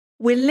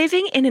We're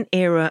living in an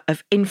era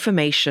of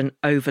information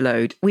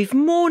overload. We've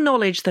more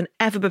knowledge than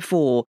ever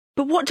before.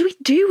 But what do we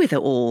do with it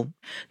all?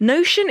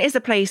 Notion is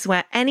a place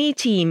where any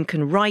team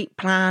can write,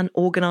 plan,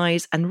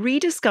 organise and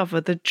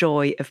rediscover the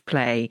joy of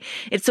play.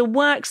 It's a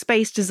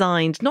workspace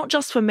designed not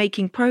just for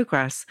making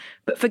progress,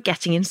 but for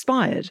getting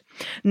inspired.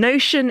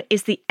 Notion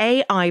is the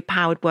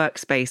AI-powered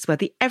workspace where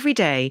the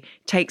everyday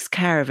takes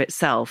care of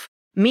itself.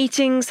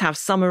 Meetings have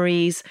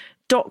summaries,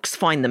 docs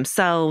find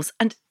themselves,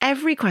 and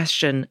every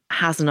question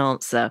has an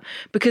answer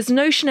because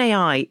Notion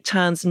AI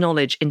turns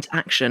knowledge into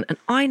action. And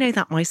I know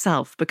that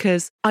myself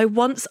because I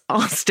once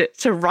asked it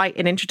to write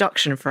an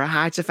introduction for a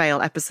How to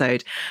Fail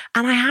episode.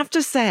 And I have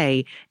to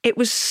say, it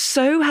was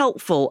so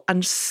helpful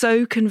and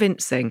so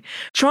convincing.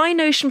 Try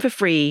Notion for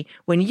free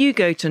when you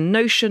go to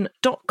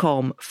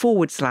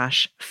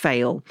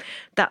notion.com/fail.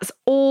 That's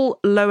all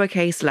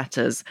lowercase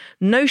letters,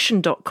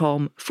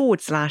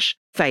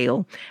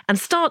 notion.com/fail, and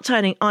start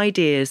turning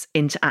ideas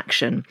into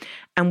action.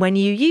 And when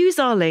you use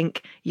our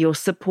link, you're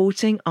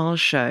supporting our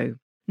show.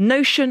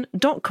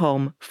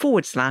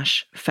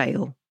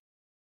 Notion.com/fail.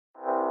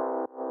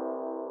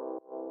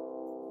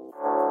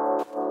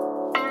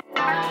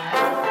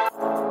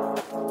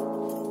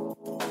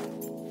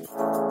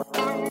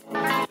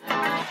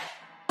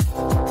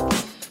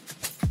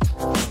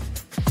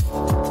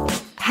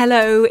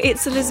 Hello,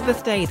 it's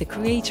Elizabeth Day, the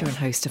creator and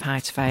host of How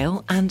to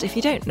Fail. And if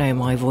you don't know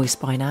my voice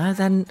by now,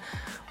 then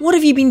what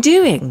have you been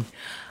doing?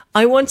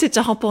 I wanted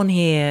to hop on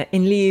here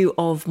in lieu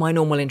of my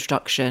normal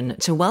introduction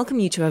to welcome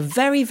you to a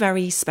very,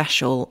 very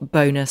special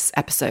bonus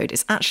episode.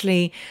 It's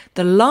actually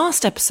the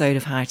last episode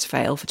of How to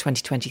Fail for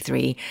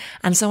 2023.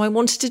 And so I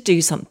wanted to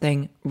do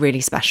something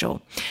really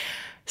special.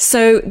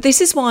 So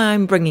this is why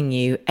I'm bringing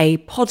you a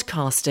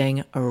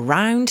podcasting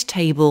round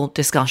table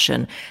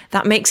discussion.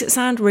 That makes it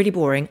sound really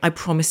boring. I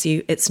promise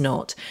you it's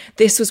not.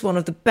 This was one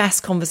of the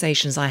best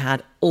conversations I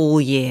had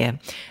all year.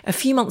 A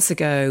few months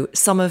ago,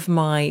 some of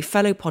my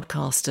fellow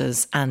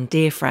podcasters and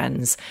dear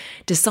friends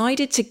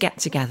decided to get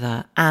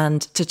together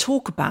and to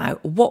talk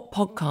about what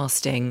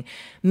podcasting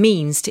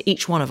means to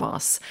each one of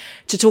us,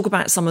 to talk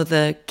about some of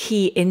the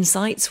key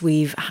insights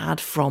we've had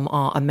from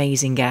our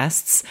amazing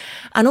guests,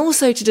 and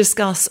also to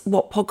discuss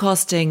what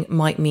podcasting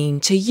might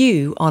mean to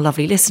you, our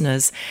lovely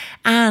listeners,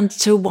 and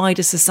to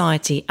wider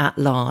society at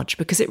large,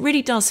 because it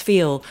really does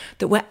feel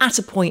that we're at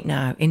a point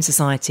now in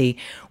society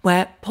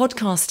where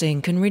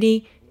podcasting can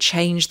really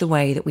change the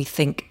way that we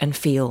think and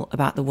feel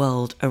about the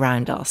world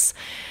around us.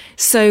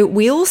 So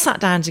we all sat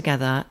down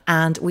together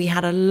and we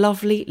had a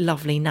lovely,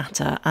 lovely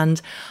natter.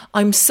 And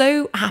I'm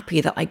so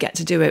happy that I get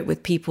to do it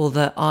with people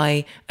that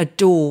I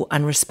adore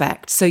and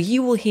respect. So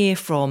you will hear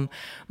from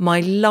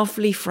my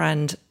lovely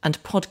friend and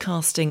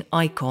podcasting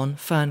icon,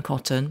 Fearne,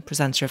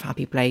 presenter of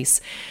Happy Place.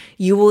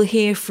 You will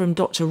hear from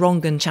Dr.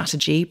 Rangan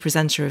Chatterjee,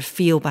 presenter of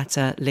Feel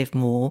Better, Live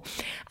More.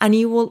 And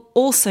you will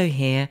also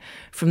hear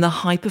from the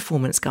high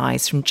performance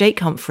guys, from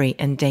Jake Humphrey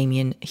and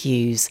Damian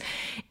Hughes.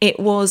 It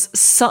was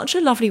such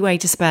a lovely way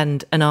to spend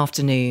an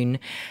afternoon,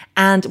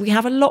 and we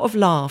have a lot of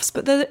laughs,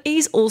 but there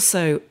is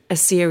also a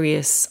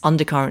serious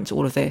undercurrent to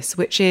all of this,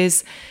 which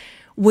is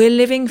we're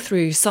living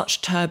through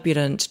such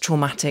turbulent,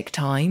 traumatic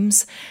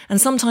times,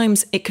 and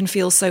sometimes it can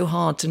feel so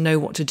hard to know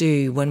what to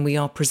do when we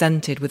are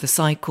presented with a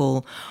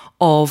cycle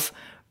of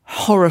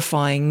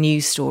horrifying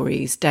news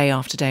stories day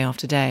after day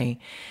after day.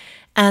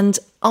 And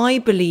I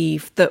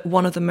believe that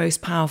one of the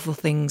most powerful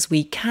things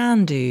we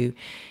can do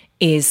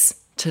is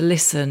to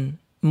listen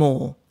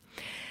more.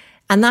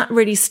 And that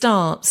really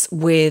starts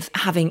with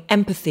having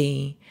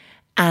empathy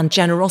and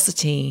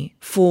generosity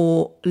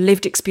for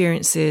lived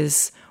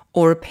experiences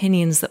or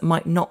opinions that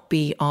might not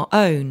be our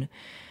own,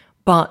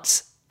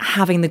 but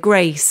having the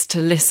grace to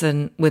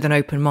listen with an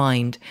open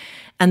mind.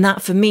 And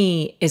that for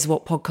me is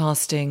what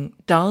podcasting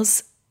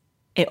does.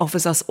 It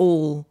offers us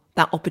all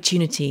that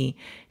opportunity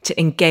to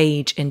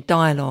engage in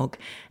dialogue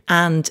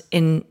and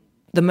in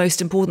the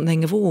most important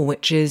thing of all,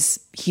 which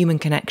is human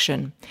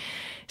connection.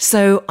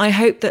 So I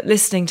hope that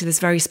listening to this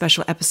very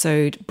special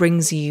episode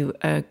brings you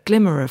a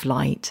glimmer of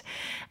light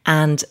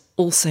and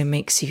also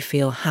makes you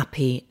feel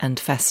happy and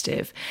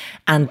festive.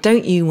 And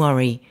don't you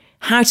worry,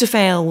 How to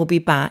Fail will be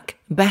back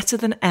better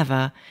than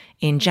ever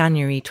in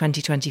January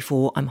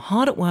 2024. I'm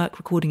hard at work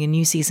recording a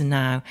new season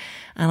now,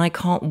 and I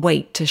can't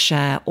wait to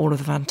share all of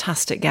the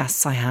fantastic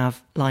guests I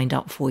have lined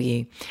up for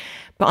you.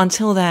 But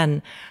until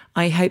then,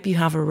 I hope you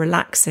have a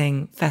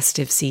relaxing,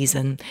 festive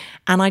season.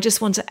 And I just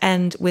want to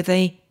end with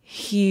a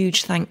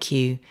huge thank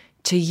you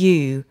to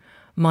you,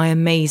 my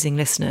amazing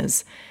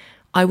listeners.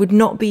 I would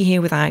not be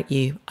here without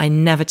you. I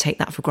never take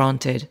that for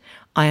granted.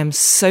 I am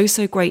so,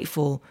 so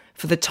grateful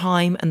for the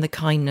time and the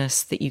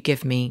kindness that you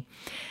give me.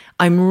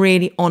 I'm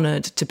really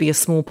honoured to be a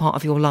small part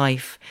of your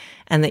life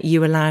and that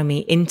you allow me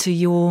into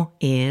your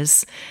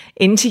ears,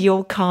 into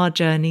your car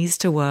journeys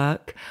to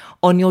work,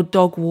 on your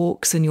dog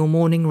walks and your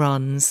morning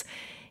runs.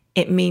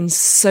 It means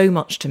so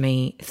much to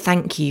me.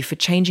 Thank you for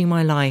changing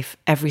my life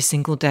every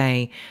single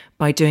day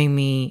by doing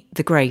me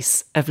the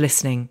grace of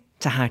listening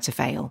to How to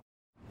Fail.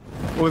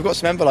 Well, we've got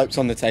some envelopes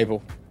on the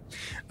table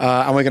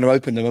and we're going to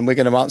open them and we're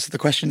going to answer the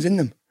questions in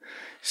them.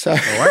 So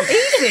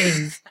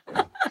Easy.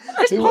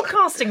 It's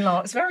podcasting,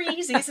 lot. It's very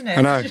easy, isn't it?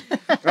 I know.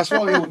 That's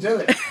why we all do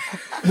it.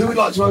 Who would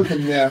like to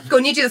open the... Go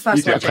on, you do the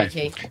first one, Okay.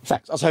 Jakey.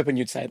 Thanks. I was hoping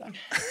you'd say that.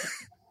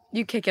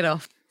 You kick it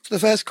off. The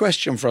first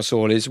question for us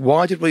all is,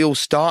 why did we all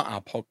start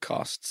our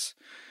podcasts?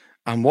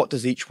 And what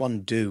does each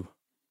one do?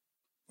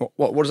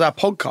 What does our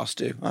podcast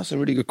do? That's a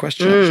really good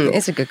question. actually.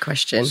 It's a good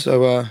question.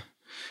 So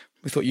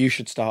we thought you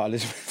should start,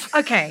 Elizabeth.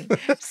 Okay.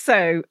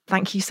 So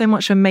thank you so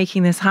much for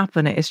making this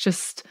happen. It's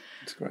just...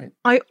 It's great.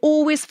 I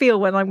always feel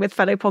when I'm with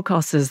fellow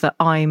podcasters that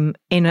I'm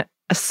in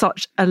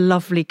such a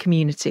lovely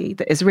community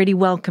that is really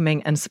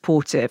welcoming and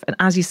supportive. And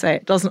as you say,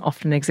 it doesn't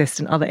often exist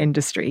in other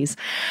industries.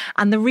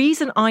 And the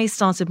reason I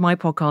started my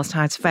podcast,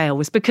 How to Fail,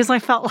 was because I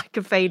felt like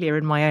a failure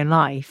in my own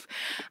life.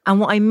 And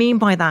what I mean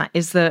by that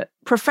is that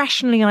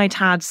professionally, I'd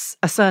had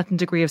a certain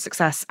degree of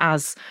success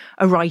as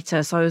a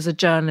writer. So I was a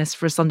journalist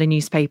for a Sunday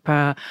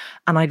newspaper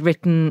and I'd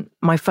written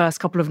my first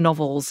couple of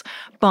novels.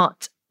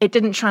 But it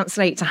didn't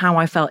translate to how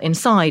I felt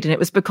inside. And it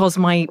was because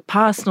my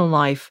personal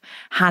life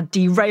had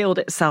derailed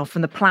itself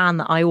from the plan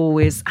that I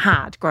always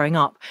had growing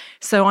up.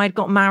 So I'd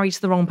got married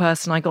to the wrong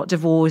person. I got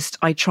divorced.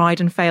 I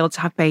tried and failed to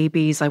have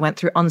babies. I went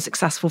through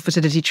unsuccessful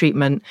fertility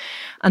treatment.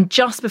 And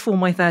just before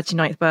my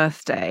 39th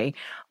birthday,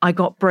 I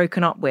got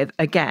broken up with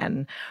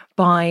again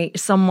by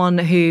someone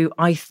who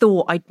I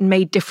thought I'd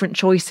made different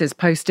choices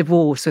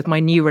post-divorce with my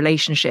new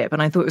relationship.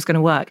 And I thought it was going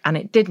to work. And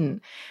it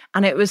didn't.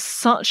 And it was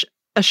such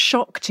a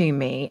shock to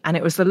me, and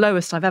it was the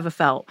lowest I've ever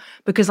felt,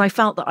 because I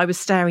felt that I was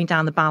staring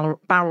down the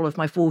barrel of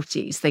my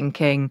 40s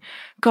thinking,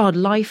 God,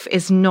 life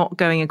is not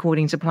going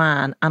according to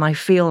plan, and I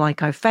feel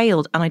like I've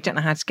failed and I don't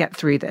know how to get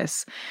through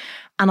this.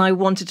 And I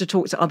wanted to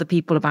talk to other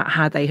people about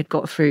how they had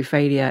got through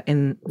failure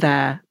in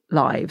their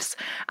lives.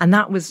 And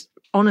that was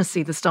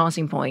honestly the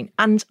starting point.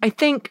 And I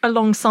think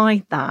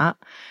alongside that,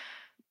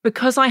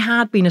 because I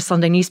had been a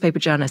Sunday newspaper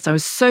journalist, I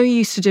was so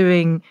used to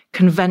doing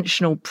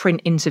conventional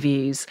print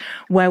interviews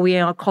where we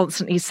are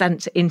constantly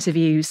sent to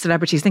interview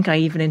celebrities. I think I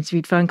even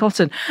interviewed Fearne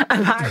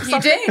about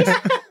You did?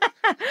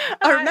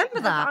 I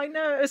remember that. I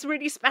know, it was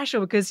really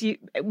special because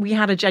we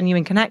had a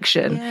genuine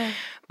connection. Yeah.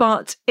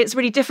 But it's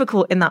really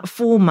difficult in that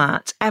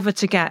format ever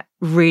to get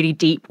really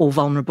deep or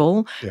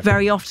vulnerable. Yeah.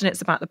 Very often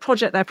it's about the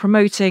project they're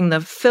promoting,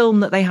 the film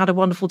that they had a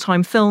wonderful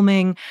time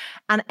filming.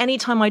 And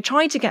anytime I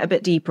tried to get a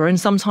bit deeper, and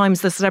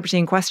sometimes the celebrity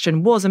in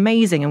question was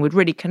amazing and would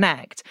really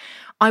connect,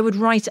 I would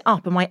write it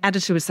up and my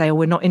editor would say, oh,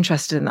 we're not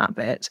interested in that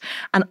bit.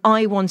 And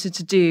I wanted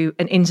to do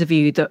an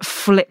interview that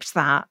flipped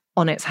that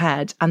on its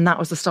head. And that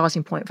was the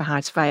starting point for How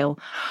to Fail.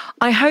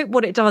 I hope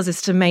what it does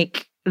is to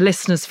make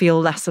listeners feel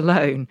less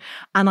alone.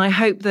 And I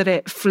hope that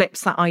it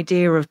flips that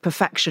idea of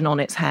perfection on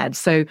its head.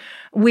 So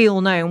we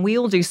all know, and we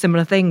all do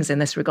similar things in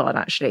this regard,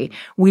 actually.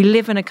 We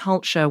live in a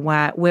culture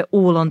where we're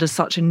all under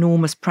such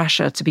enormous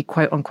pressure to be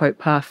quote unquote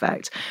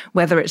perfect,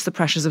 whether it's the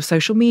pressures of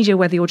social media,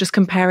 whether you're just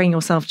comparing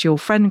yourself to your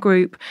friend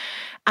group.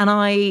 And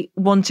I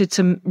wanted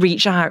to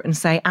reach out and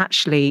say,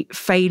 actually,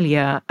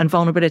 failure and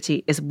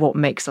vulnerability is what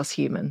makes us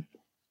human.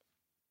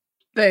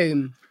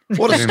 Boom.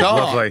 What a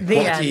start. Lovely.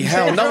 Bloody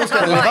hell. No one's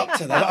going to live up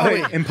to that, are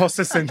we?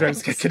 Imposter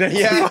syndrome's kicking in.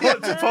 Yeah.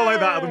 To follow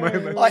that at the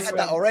moment. I had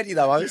that already,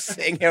 though. I was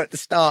sitting here at the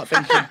start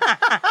thinking,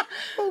 what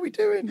are we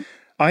doing?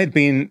 I had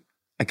been,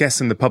 I guess,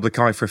 in the public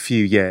eye for a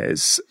few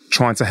years,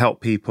 trying to help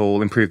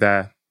people improve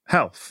their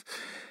health.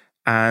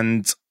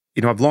 And,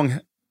 you know, I've long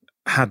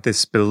had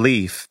this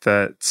belief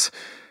that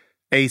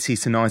 80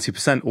 to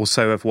 90% or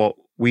so of what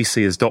we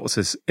see as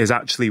doctors is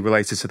actually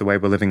related to the way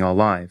we're living our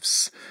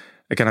lives.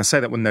 Again, I say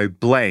that with no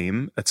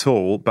blame at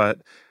all,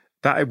 but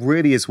that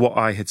really is what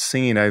I had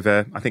seen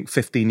over, I think,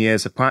 15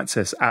 years of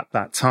practice at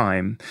that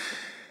time.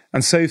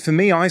 And so for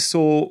me, I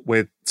saw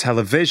with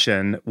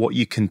television what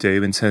you can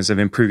do in terms of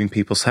improving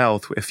people's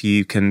health if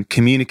you can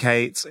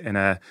communicate in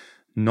a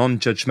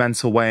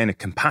non-judgmental way, in a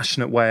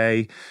compassionate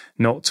way,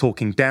 not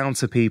talking down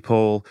to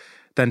people,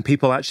 then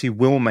people actually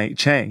will make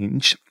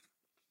change.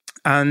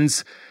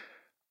 And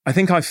I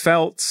think I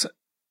felt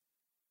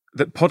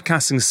that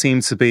podcasting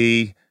seemed to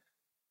be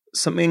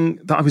something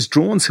that I was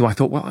drawn to. I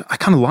thought, well, I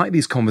kind of like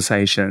these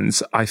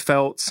conversations. I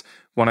felt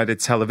when I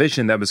did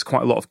television, there was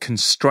quite a lot of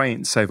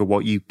constraints over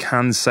what you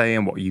can say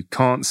and what you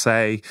can't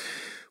say,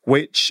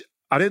 which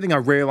I don't think I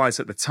realized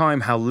at the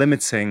time how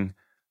limiting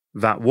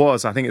that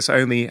was. I think it's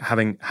only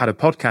having had a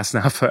podcast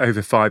now for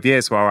over 5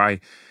 years where I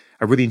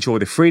really enjoy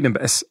the freedom.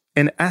 But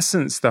in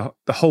essence, the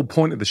whole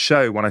point of the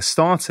show when I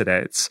started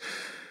it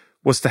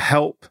was to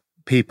help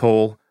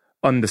people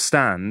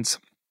understand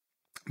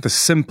the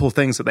simple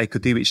things that they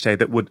could do each day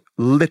that would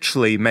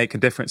literally make a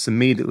difference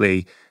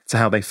immediately to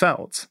how they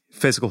felt,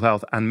 physical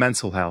health and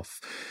mental health.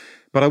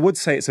 But I would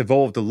say it's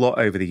evolved a lot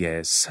over the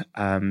years.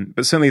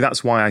 But certainly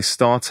that's why I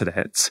started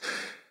it.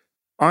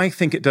 I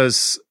think it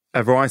does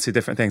a variety of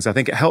different things. I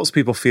think it helps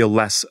people feel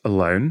less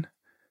alone,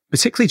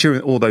 particularly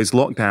during all those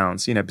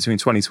lockdowns, you know, between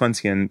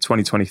 2020 and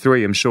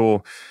 2023. I'm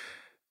sure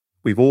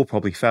we've all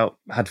probably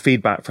had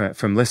feedback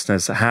from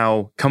listeners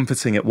how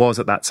comforting it was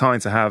at that time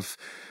to have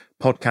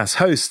podcast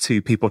hosts who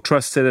people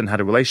trusted and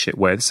had a relationship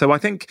with. So I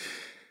think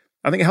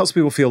it helps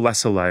people feel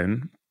less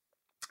alone.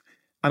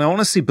 And I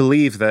honestly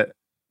believe that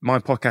my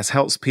podcast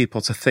helps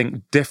people to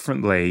think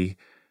differently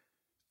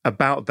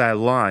about their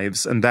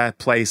lives and their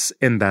place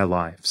in their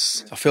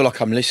lives. I feel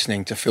like I'm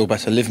listening to Feel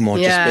Better, Live More,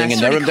 just Yeah, being in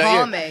it's the really room, don't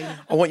calming. you?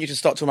 I want you to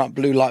start talking about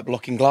blue light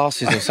blocking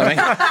glasses or something.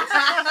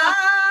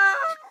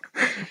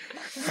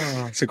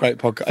 It's a great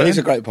podcast. It is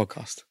a great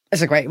podcast.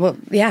 It's a great, well,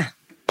 yeah,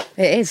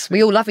 it is.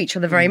 We all love each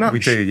other very much. We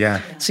do,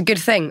 yeah. It's a good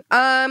thing.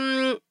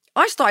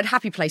 I started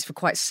Happy Place for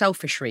quite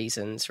selfish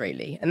reasons,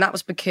 really. And that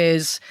was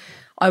because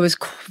I was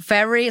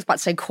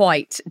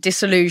quite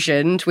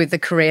disillusioned with the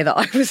career that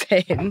I was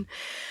in,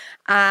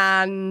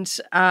 and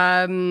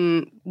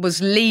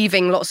was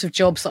leaving lots of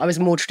jobs that I was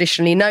more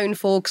traditionally known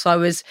for because I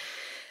was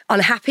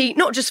unhappy,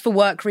 not just for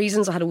work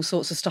reasons. I had all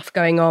sorts of stuff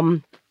going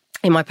on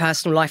in my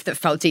personal life that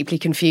felt deeply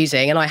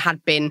confusing, and I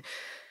had been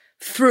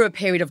through a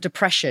period of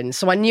depression.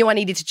 So I knew I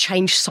needed to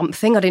change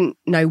something. I didn't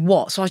know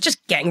what. So I was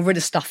just getting rid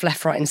of stuff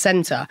left, right and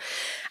centre.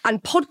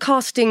 And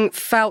podcasting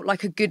felt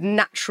like a good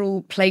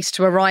natural place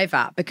to arrive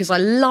at because I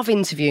love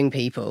interviewing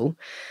people.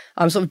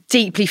 I'm sort of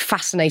deeply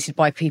fascinated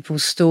by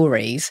people's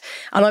stories.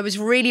 And I was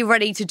really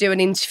ready to do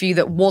an interview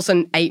that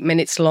wasn't 8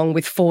 minutes long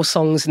with 4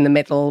 songs in the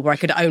middle where I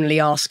could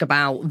only ask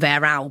about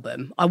their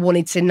album. I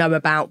wanted to know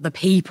about the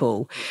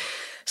people.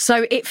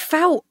 So it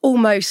felt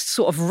almost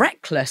sort of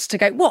reckless to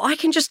go, what, I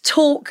can just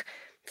talk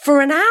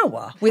for an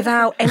hour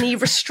without any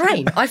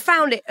restraint. I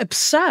found it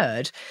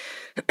absurd.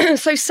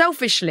 So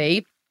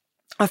selfishly,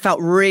 I felt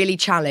really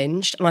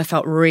challenged and I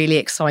felt really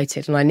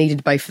excited, and I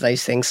needed both of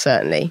those things,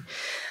 certainly.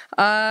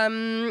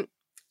 And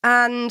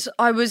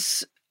I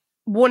was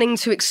wanting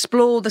to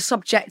explore the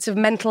subject of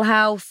mental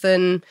health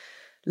and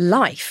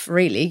life,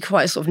 really,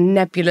 quite a sort of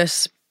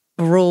nebulous,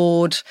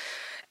 broad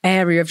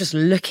area of just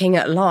looking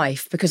at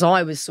life because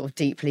I was sort of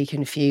deeply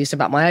confused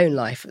about my own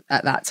life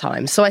at that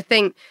time. So I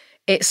think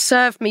it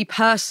served me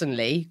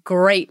personally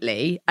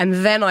greatly.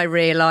 And then I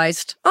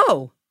realised,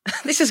 oh,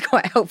 this is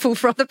quite helpful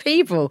for other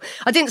people.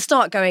 I didn't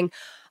start going,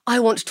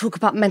 I want to talk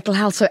about mental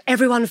health so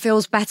everyone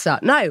feels better.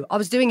 No, I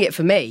was doing it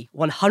for me,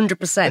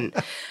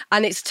 100%.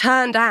 And it's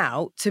turned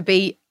out to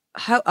be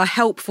a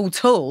helpful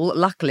tool,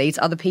 luckily,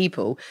 to other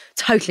people,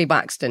 totally by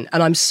accident.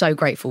 And I'm so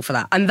grateful for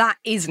that. And that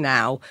is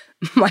now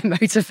my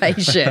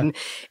motivation,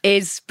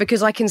 is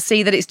because I can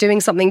see that it's doing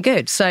something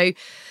good. So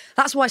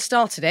that's why I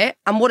started it.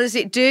 And what does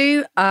it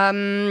do?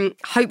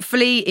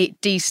 Hopefully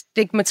it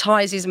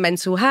destigmatizes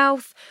mental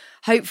health.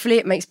 Hopefully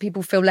it makes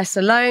people feel less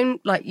alone,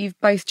 like you've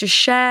both just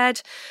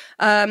shared.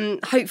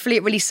 Hopefully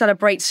it really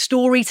celebrates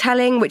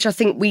storytelling, which I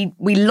think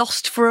we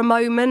lost for a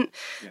moment.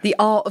 Yeah. The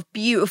art of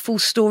beautiful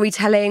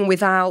storytelling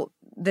without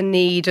the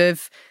need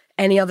of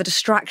any other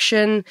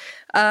distraction.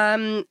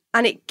 And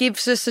it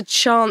gives us a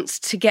chance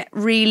to get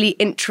really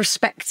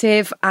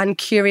introspective and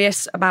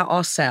curious about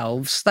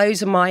ourselves.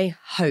 Those are my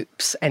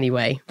hopes,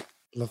 anyway.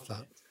 Love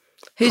that.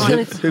 Who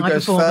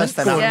goes first?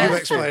 Then Yeah. You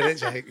explain it,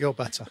 Jake. You're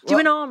better. Do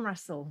an arm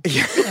wrestle.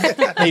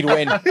 He'd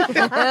win.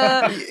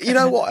 You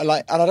know what? And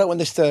I don't want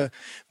this to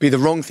be the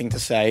wrong thing to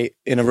say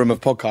in a room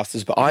of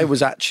podcasters, but I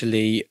was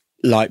actually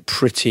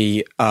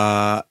pretty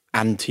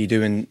anti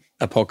doing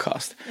a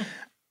podcast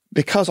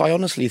because I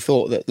honestly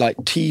thought that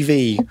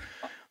TV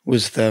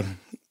was the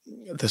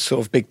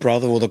sort of big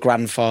brother or the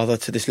grandfather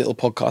to this little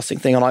podcasting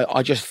thing, and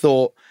I just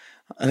thought,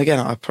 and again,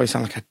 I probably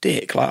sound like a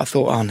dick. I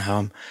thought, oh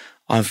no,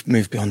 I've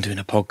moved beyond doing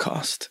a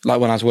podcast,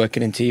 like when I was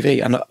working in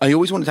TV. And I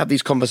always wanted to have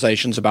these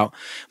conversations about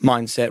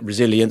mindset,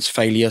 resilience,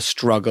 failure,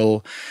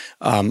 struggle,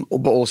 but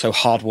also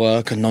hard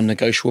work and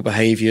non-negotiable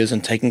behaviors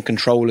and taking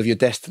control of your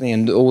destiny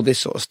and all this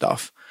sort of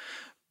stuff.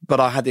 But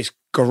I had this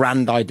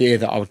grand idea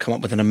that I would come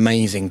up with an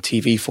amazing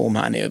TV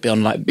format and it would be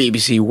on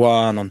BBC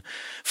One on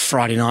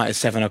Friday night at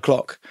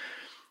 7:00.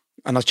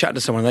 And I was chatting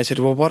to someone and they said,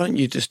 well, why don't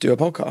you just do a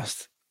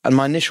podcast? And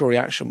my initial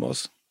reaction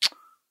was,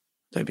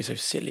 don't be so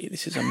silly.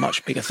 This is a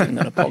much bigger thing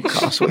than a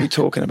podcast. What are you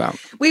talking about?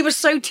 We were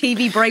so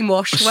TV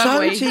brainwashed,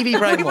 weren't we? So TV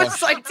brainwashed. We were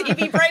so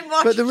TV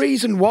brainwashed. But the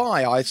reason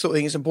why I sort of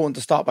think it's important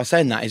to start by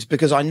saying that is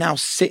because I now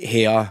sit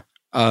here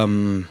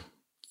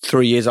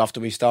 3 years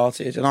after we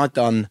started, and I've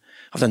done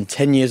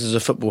 10 years as a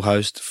football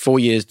host, 4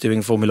 years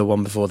doing Formula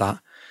One before that,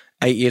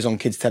 8 years on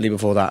kids telly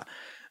before that.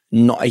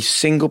 Not a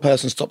single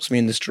person stops me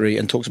in the street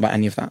and talks about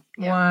any of that.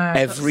 Wow,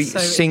 every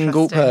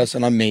single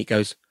person I meet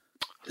goes,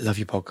 I love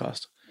your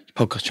podcast.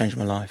 Your podcast changed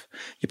my life.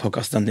 Your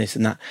podcast done this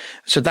and that.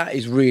 So that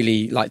is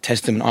really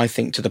testament, I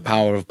think, to the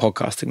power of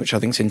podcasting, which I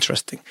think is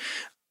interesting.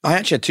 I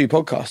actually had 2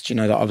 podcasts,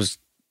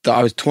 that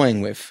I was toying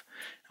with.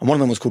 And one of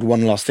them was called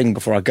One Last Thing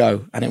Before I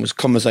Go. And it was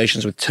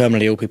conversations with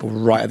terminally ill people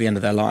right at the end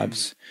of their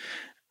lives.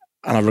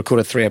 And I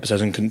recorded 3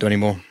 episodes and couldn't do any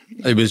more.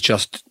 It was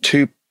just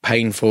too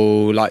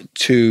painful,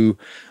 too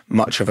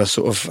much of a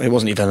sort of, it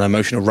wasn't even an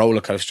emotional roller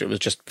coaster. It was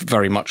just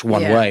very much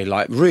one way,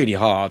 really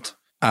hard.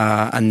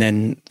 And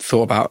then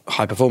thought about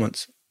high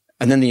performance.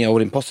 And then the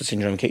old imposter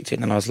syndrome kicked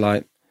in and I was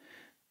like,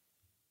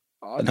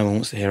 no one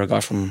wants to hear a guy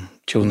from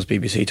Children's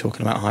BBC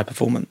talking about high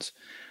performance.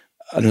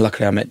 And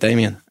luckily I met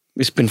Damian.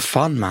 it's been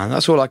fun, man.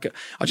 That's all I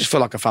just feel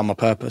like I found my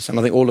purpose. And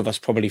I think all of us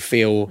probably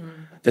feel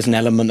there's an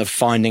element of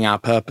finding our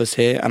purpose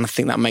here. And I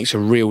think that makes a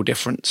real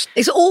difference.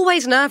 It's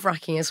always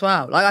nerve-wracking as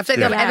well. Like, I don't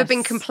think I've ever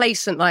been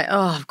complacent, like, oh,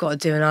 I've got to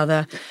do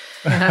another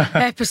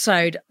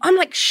episode. I'm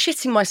like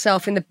shitting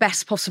myself in the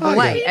best possible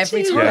way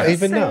every time. Yeah,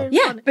 even now.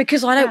 Yeah,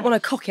 because I don't want to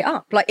cock it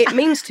up. Like, it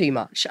means too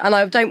much. And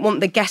I don't want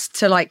the guest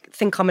to, like,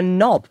 think I'm a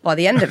knob by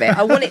the end of it.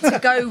 I want it to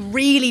go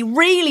really,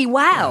 really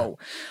well.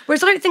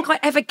 Whereas I don't think I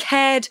ever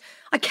cared.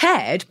 I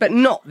cared, but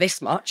not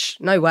this much.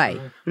 No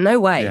way. No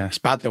way. Yeah, it's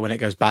bad though when it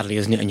goes badly,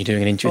 isn't it? And you're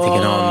doing an interview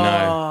thinking, oh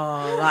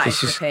no. That is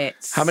the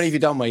pits. How many have you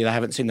done where they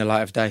haven't seen the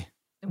light of day?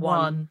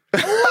 One.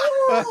 Compare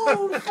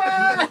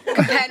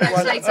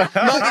notes later.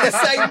 Might be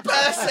the same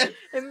person.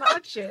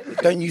 Imagine.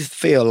 Don't you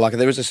feel like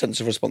there is a sense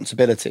of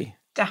responsibility?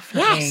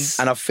 Definitely. Yes.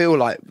 And I feel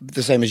like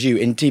the same as you.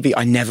 In TV,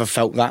 I never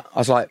felt that. I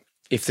was like,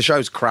 if the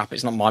show's crap,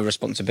 it's not my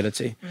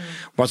responsibility.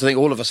 Whereas I think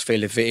all of us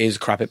feel if it is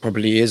crap, it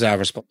probably is our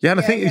responsibility. Yeah, and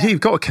I think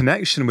you've got a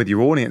connection with your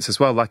audience as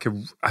well. Like,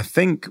 I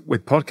think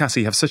with podcasting,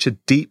 you have such a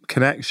deep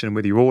connection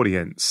with your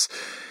audience.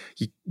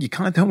 You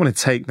kind of don't want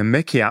to take the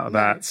mickey out of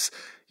that.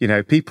 You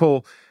know,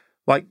 people,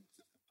 like,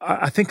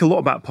 I think a lot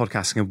about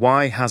podcasting and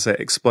why has it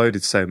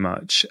exploded so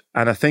much.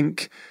 And I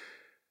think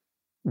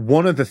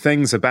one of the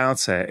things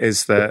about it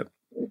is that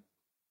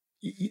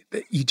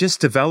you just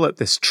develop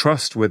this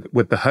trust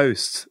with the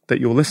host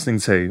that you're listening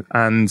to.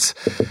 And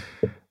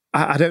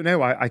I don't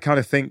know, I kind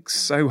of think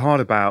so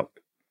hard about,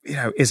 you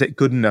know, is it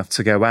good enough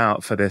to go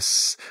out for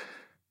this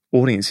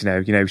audience? You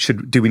know,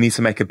 do we need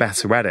to make a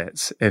better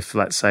edit if,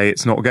 let's say,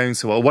 it's not going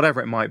so well, whatever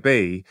it might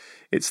be.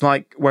 It's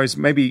like, whereas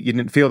maybe you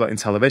didn't feel that in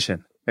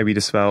television. Maybe you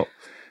just felt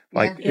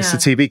like it's a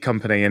TV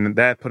company and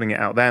they're putting it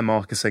out, they're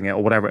marketing it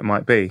or whatever it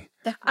might be.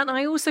 And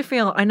I also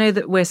feel, I know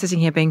that we're sitting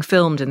here being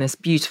filmed in this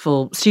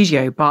beautiful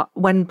studio, but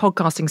when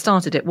podcasting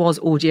started, it was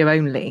audio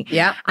only.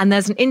 Yeah. And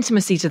there's an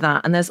intimacy to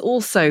that. And there's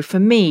also, for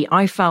me,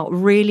 I felt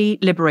really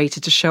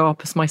liberated to show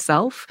up as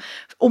myself,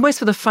 almost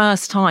for the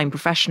first time,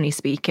 professionally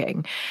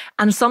speaking.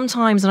 And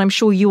sometimes, and I'm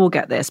sure you will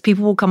get this,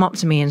 people will come up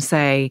to me and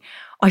say,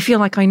 I feel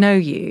like I know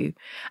you.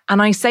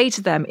 And I say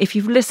to them, if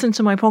you've listened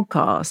to my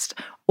podcast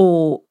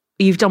or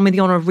you've done me the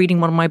honour of reading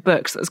one of my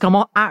books that's come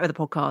out of the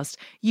podcast,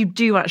 you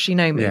do actually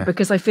know me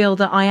because I feel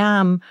that I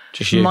am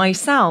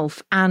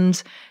myself.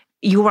 And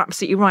you're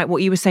absolutely right.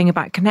 What you were saying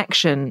about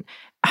connection,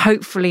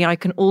 hopefully I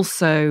can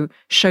also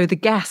show the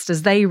guest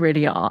as they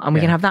really are and we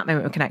can have that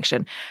moment of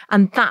connection.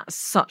 And that's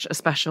such a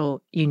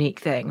special, unique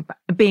thing,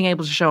 being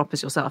able to show up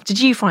as yourself.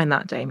 Did you find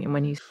that, Damian,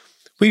 when you...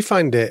 We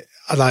find it,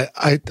 and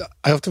I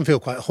often feel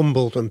quite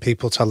humbled when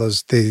people tell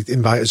us they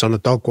invite us on a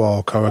dog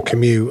walk or a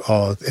commute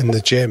or in the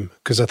gym,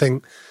 because I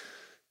think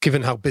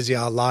given how busy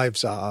our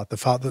lives are, the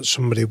fact that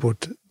somebody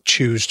would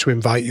choose to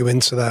invite you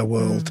into their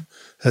world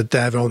at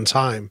their own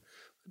time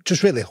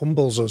just really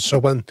humbles us. So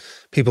when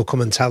people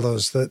come and tell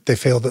us that they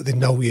feel that they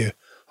know you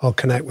or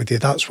connect with you,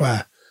 that's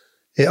where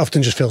it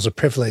often just feels a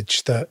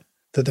privilege that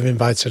they've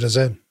invited us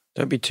in.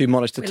 Don't be too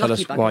modest to tell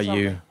us why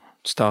you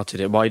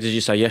started it. Why did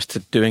you say yes to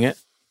doing it?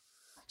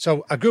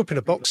 So I grew up in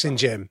a boxing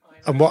gym,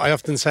 and what I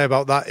often say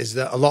about that is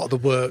that a lot of the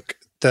work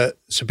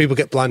so people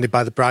get blinded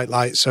by the bright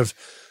lights of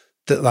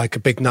like a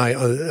big night,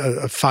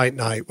 a fight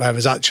night,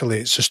 whereas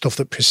actually it's the stuff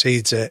that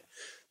precedes it,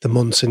 the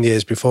months and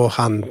years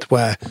beforehand,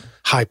 where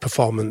high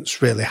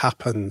performance really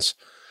happens.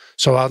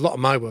 So a lot of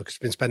my work has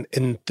been spent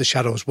in the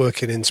shadows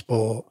working in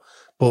sport,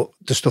 but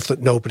the stuff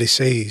that nobody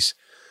sees.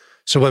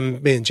 So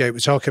when me and Jake were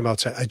talking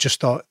about it, I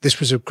just thought this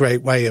was a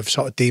great way of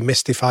sort of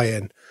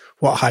demystifying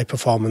what high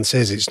performance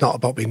is. It's not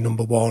about being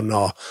number one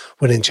or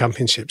winning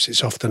championships.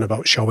 It's often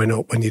about showing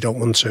up when you don't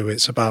want to.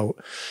 It's about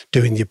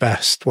doing your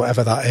best,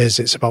 whatever that is.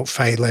 It's about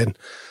failing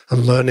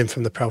and learning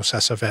from the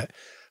process of it.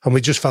 And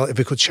we just felt if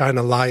we could shine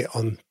a light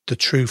on the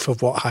truth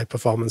of what high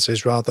performance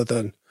is rather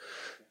than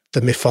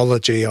the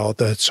mythology or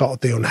the sort of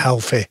the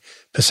unhealthy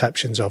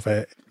perceptions of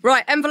it.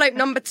 Right, envelope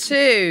number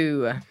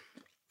 2.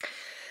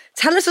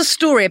 Tell us a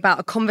story about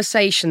a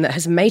conversation that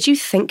has made you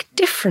think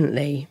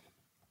differently.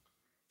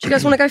 Do you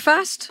guys want to go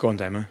first? Go on,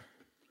 Damo.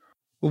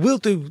 Well, we'll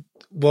do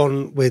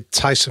one with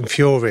Tyson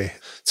Fury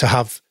to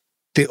have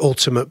the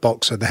ultimate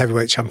boxer, the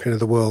heavyweight champion of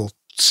the world,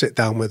 sit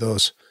down with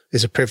us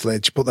is a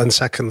privilege. But then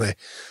secondly,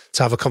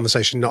 to have a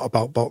conversation not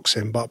about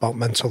boxing, but about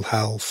mental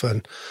health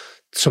and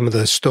some of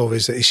the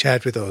stories that he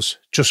shared with us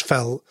just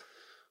felt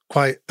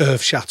quite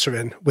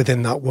earth-shattering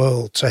within that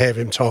world to hear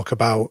him talk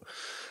about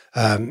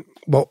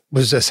what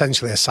was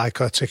essentially a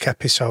psychotic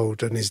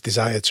episode and his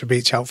desire to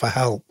reach out for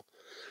help.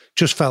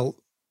 Just felt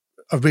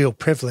a real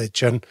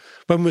privilege. And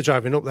when we were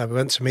driving up there, we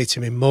went to meet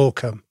him in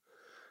Morecambe.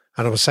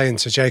 And I was saying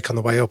to Jake on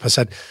the way up, I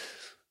said,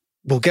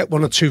 we'll get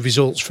 1 or 2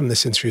 results from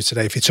this interview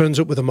today. If he turns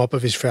up with a mob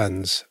of his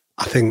friends,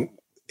 I think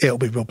it'll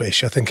be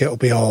rubbish. I think it'll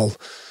be all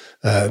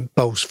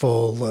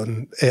boastful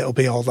and it'll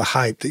be all the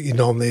hype that you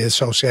normally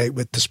associate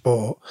with the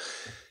sport.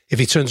 If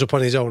he turns up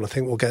on his own, I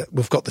think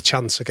we've got the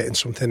chance of getting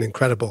something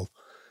incredible.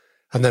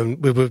 And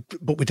then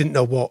we didn't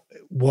know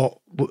what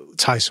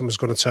Tyson was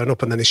going to turn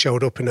up. And then he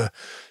showed up in a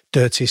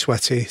dirty,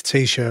 sweaty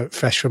T-shirt,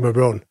 fresh from a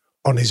run,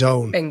 on his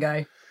own.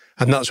 Bingo.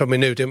 And that's when we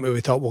knew, didn't we? We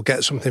thought we'll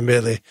get something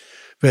really,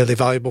 really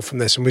valuable from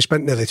this. And we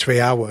spent nearly 3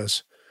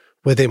 hours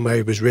with him where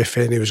he was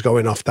riffing, he was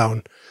going off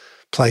down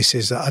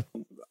places that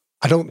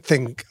I don't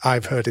think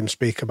I've heard him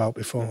speak about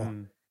before.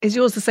 Is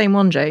yours the same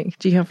one, Jake?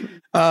 Do you have...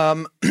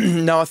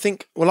 No, I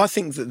think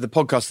that the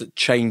podcast that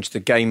changed the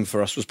game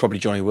for us was probably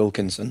Johnny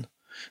Wilkinson,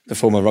 the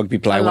former rugby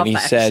player. I love when he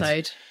that said,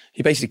 episode.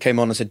 He basically came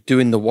on and said,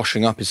 doing the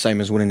washing up is same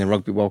as winning the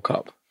Rugby World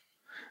Cup.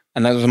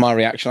 And that was my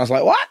reaction. I was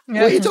like, what?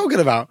 Yeah. What are you talking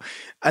about?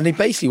 And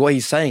basically what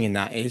he's saying in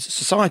that is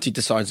society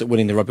decides that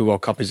winning the Rugby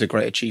World Cup is a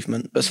great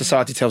achievement, but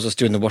society tells us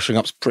doing the washing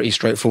up's pretty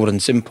straightforward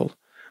and simple.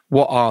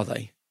 What are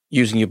they?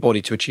 Using your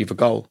body to achieve a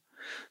goal.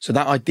 So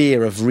that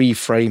idea of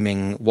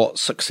reframing what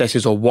success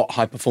is or what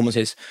high performance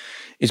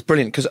is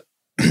brilliant, because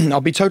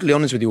I'll be totally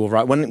honest with you all,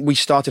 right? When we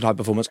started high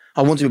performance,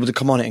 I wanted people to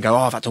come on it and go,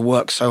 I've had to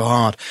work so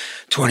hard,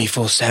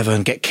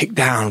 24/7, get kicked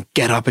down,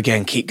 get up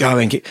again, keep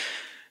going.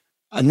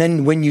 And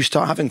then when you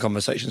start having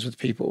conversations with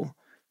people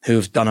who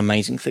have done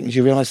amazing things,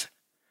 you realise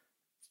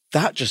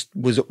that just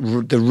was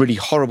the really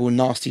horrible,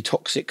 nasty,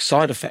 toxic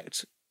side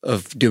effect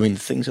of doing the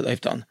things that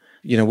they've done.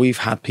 You know, we've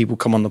had people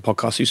come on the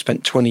podcast who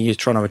spent 20 years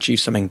trying to achieve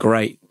something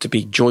great to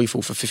be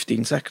joyful for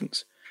 15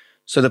 seconds.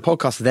 So the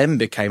podcast then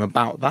became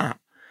about that.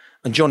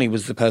 And Johnny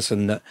was the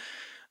person that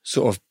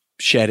sort of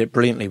shared it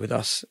brilliantly with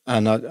us.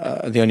 And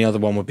the only other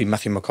one would be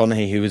Matthew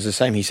McConaughey, who was the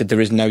same. He said,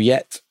 there is no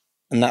yet.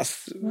 And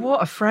that's...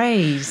 What a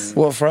phrase.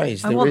 What a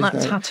phrase. I want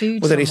that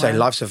tattooed What did he say? somewhere.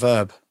 Life's a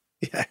verb.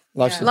 Yeah.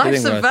 Life's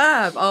a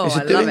verb. Oh, it's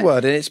I a doing love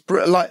word. And it's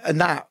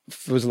and that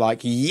was like,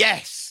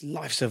 yes,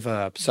 life's a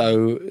verb.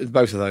 So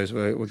both of those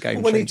were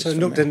game When he changers.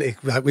 turned up, didn't he?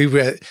 Like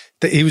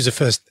he was the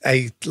first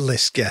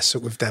A-list guest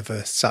that we've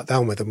ever sat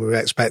down with, and we were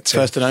expecting.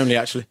 First and only,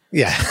 actually.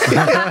 Yeah.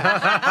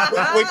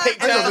 we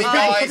picked early,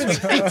 guys.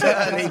 We picked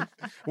early.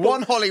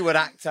 One Hollywood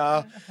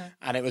actor,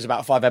 and it was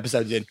about 5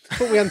 episodes in.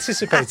 But we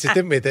anticipated,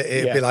 didn't we, that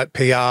it'd be like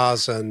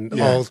PRs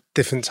and all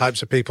different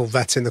types of people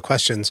vetting the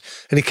questions.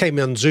 And he came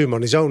on Zoom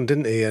on his own,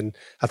 didn't he? And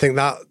I think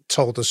that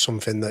told us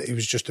something, that he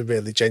was just a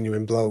really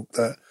genuine bloke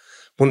that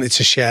wanted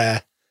to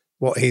share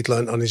what he'd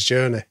learnt on his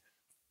journey.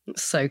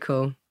 It's so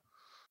cool.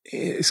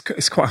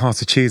 It's quite hard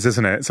to choose,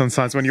 isn't it?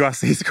 Sometimes when you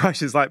ask these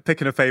questions, like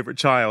picking a favourite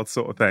child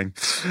sort of thing.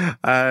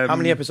 How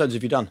many episodes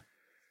have you done?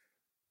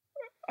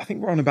 I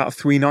think we're on about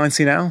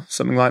 390 now,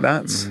 something like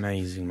that.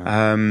 Amazing,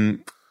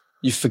 man.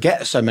 You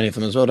forget so many of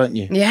them as well, don't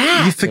you?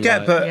 Yeah. You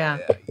forget, but,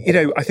 you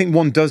know, I think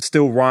one does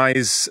still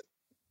rise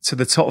to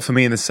the top for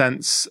me in the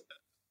sense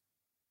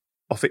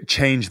of it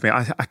changed me.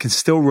 I can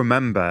still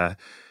remember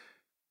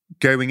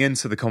going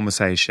into the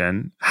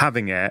conversation,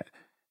 having it,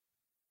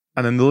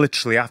 and then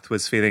literally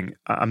afterwards feeling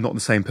I'm not the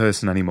same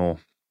person anymore.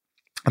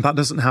 And that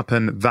doesn't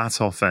happen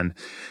that often,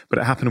 but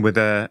it happened with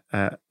a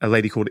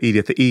lady called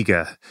Edith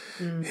Eager,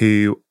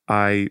 who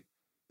I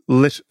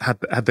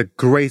had the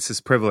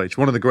greatest privilege.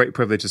 One of the great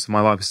privileges of my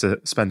life was to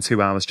spend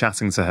 2 hours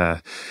chatting to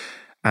her.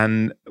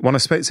 And when I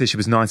spoke to her, she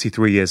was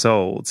 93 years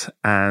old.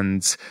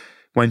 And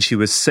when she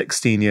was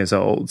 16 years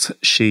old,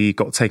 she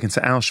got taken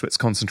to Auschwitz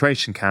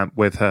concentration camp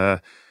with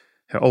her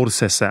older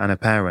sister and her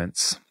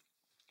parents.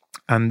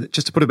 And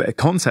just to put a bit of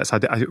context,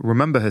 I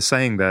remember her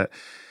saying that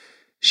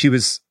she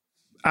was,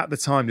 at the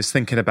time, just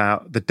thinking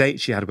about the date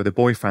she had with her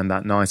boyfriend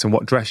that night and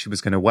what dress she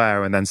was going to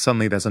wear. And then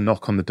suddenly there's a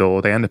knock on the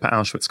door. They end up at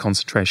Auschwitz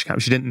concentration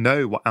camp. She didn't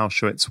know what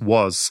Auschwitz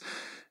was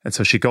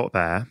until she got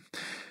there.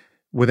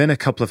 Within a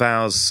couple of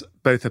hours,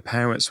 both her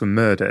parents were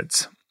murdered.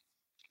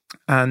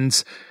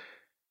 And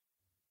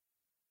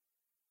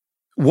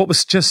what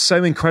was just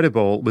so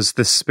incredible was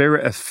the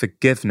spirit of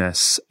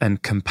forgiveness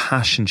and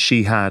compassion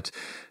she had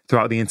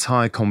throughout the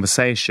entire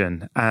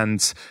conversation.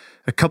 And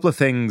a couple of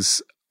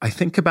things I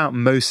think about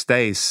most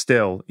days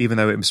still, even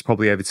though it was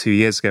probably over 2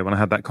 years ago when I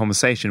had that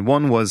conversation.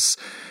 One was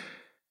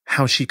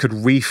how she could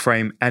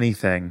reframe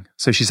anything.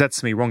 So she said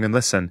to me, Rangan,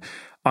 listen,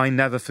 I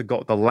never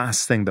forgot the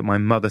last thing that my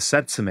mother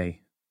said to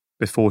me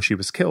before she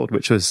was killed,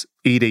 which was,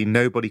 Edie,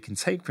 nobody can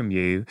take from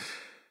you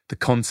the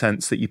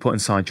contents that you put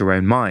inside your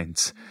own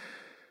mind.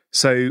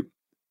 So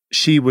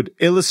she would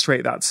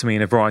illustrate that to me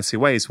in a variety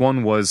of ways.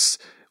 One was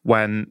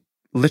when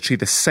literally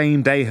the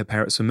same day her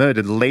parents were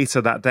murdered,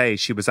 later that day,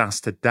 she was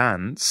asked to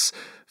dance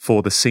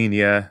for the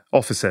senior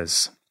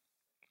officers.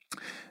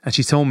 And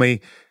she told me,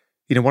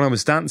 you know, when I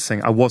was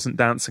dancing, I wasn't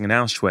dancing in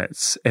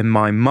Auschwitz. In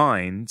my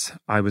mind,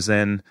 I was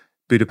in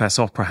Budapest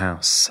Opera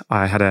House.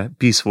 I had a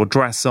beautiful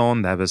dress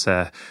on. There was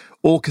a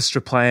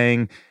orchestra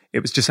playing.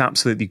 It was just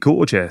absolutely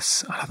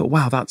gorgeous. I thought,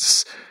 wow,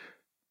 that's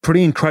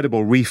pretty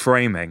incredible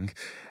reframing.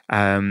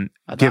 At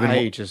that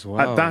age as well.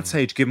 At that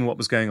age, given what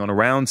was going on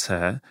around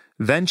her.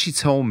 Then she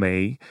told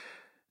me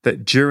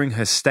that during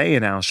her stay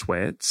in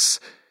Auschwitz,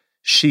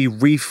 she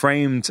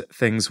reframed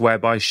things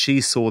whereby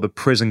she saw the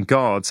prison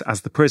guards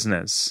as the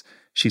prisoners.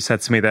 She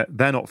said to me that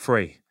they're not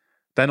free.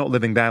 They're not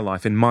living their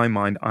life. In my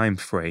mind, I'm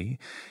free.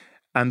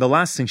 And the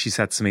last thing she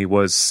said to me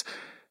was,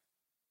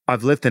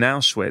 I've lived in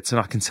Auschwitz, and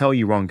I can tell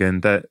you,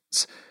 Rangan,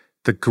 that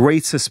the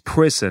greatest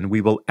prison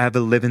we will ever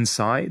live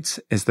inside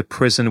is the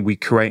prison we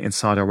create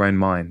inside our own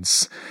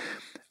minds.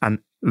 And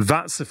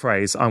that's the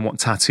phrase I want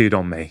tattooed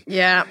on me.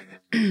 Yeah.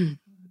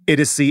 It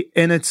is the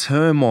inner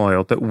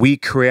turmoil that we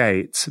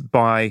create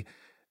by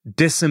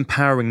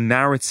disempowering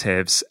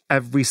narratives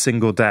every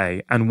single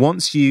day. And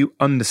once you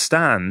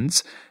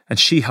understand, and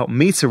she helped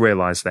me to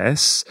realize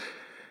this,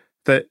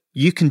 that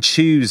you can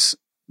choose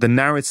the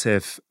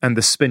narrative and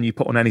the spin you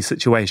put on any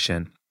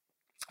situation.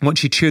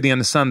 Once you truly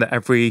understand that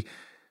every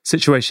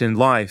situation in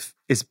life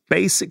is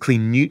basically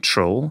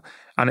neutral,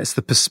 and it's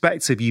the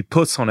perspective you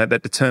put on it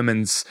that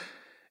determines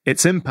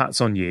its impact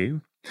on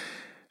you,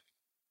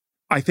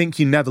 I think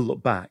you never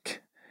look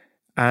back.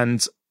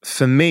 And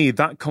for me,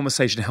 that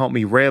conversation helped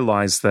me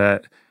realize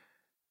that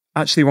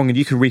actually, Rangan,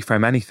 you can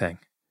reframe anything,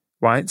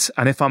 right?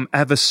 And if I'm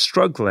ever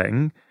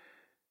struggling,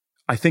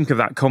 I think of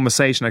that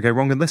conversation. I go,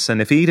 Rangan, listen,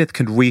 if Edith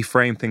could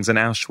reframe things in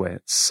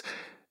Auschwitz,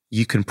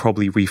 you can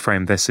probably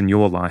reframe this in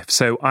your life.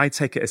 So I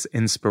take it as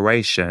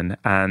inspiration.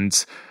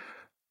 And,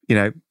 you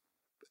know,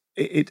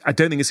 I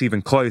don't think it's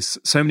even close.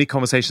 So many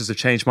conversations have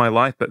changed my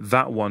life, but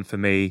that one for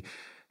me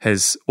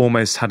has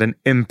almost had an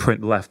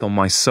imprint left on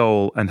my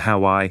soul and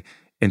how I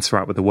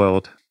interact with the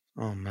world.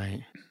 Oh,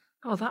 mate.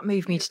 Oh, that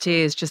moved me to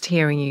tears just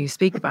hearing you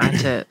speak about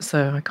it.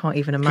 So I can't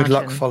even imagine. Good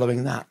luck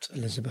following that,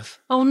 Elizabeth.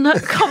 Oh, no,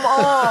 come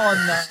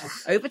on.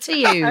 Over to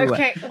you.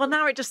 Okay, well,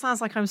 now it just sounds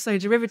like I'm so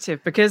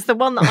derivative because the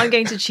one that I'm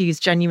going to choose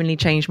genuinely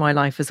changed my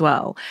life as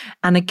well.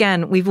 And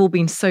again, we've all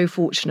been so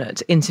fortunate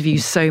to interview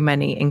so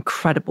many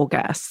incredible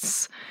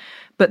guests.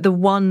 But the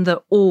one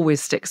that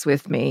always sticks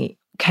with me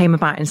came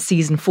about in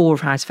season 4 of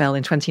How to Fail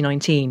in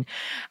 2019.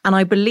 And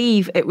I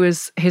believe it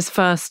was his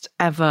first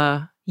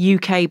ever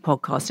UK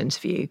podcast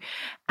interview.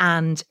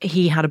 And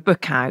he had a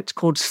book out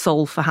called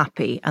Solve for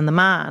Happy. And the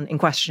man in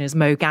question is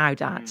Mo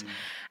Gaudat.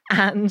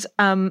 And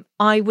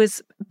I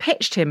was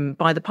pitched him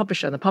by the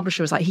publisher, and the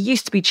publisher was like, he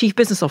used to be chief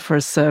business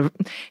officer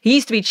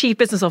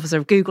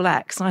of Google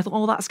X. And I thought,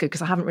 oh, that's good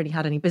because I haven't really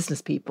had any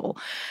business people.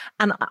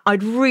 And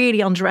I'd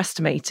really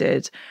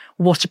underestimated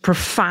what a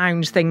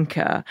profound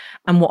thinker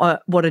and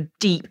what a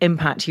deep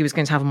impact he was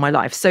going to have on my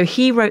life. So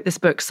he wrote this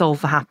book,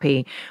 Solve for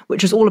Happy,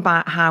 which was all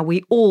about how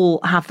we all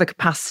have the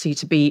capacity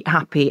to be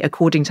happy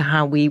according to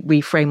how we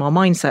reframe our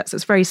mindsets.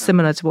 It's very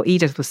similar to what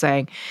Edith was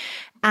saying.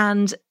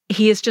 And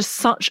he is just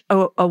such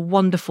a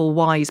wonderful,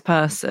 wise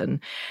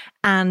person.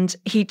 And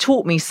he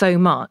taught me so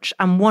much.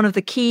 And one of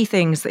the key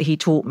things that he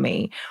taught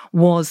me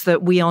was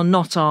that we are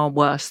not our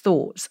worst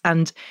thoughts.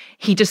 And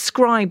he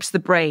describes the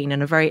brain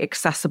in a very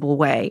accessible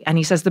way. And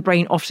he says the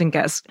brain often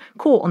gets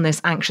caught on this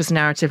anxious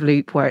narrative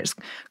loop where it's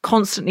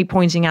constantly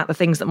pointing out the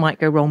things that might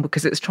go wrong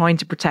because it's trying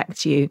to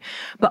protect you.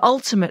 But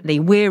ultimately,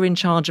 we're in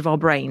charge of our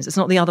brains. It's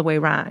not the other way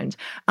around.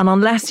 And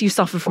unless you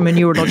suffer from a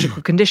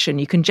neurological condition,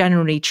 you can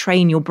generally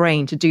train your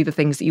brain to do the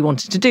things that you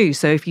want it to do.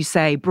 So if you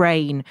say,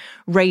 brain,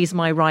 raise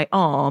my right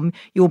arm,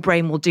 your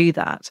brain will do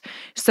that.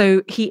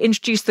 So he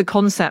introduced the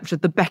concept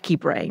of the Becky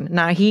brain.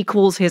 Now, he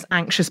calls his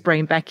anxious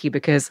brain Becky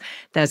because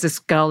there's this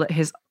girl at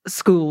his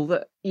school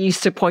that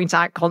used to point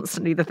out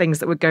constantly the things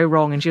that would go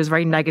wrong, and she was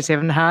very negative,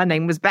 and her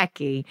name was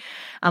Becky.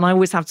 And I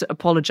always have to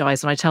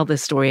apologize when I tell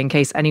this story in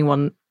case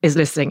anyone is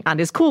listening and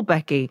is called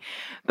Becky.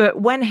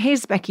 But when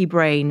his Becky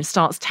brain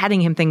starts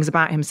telling him things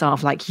about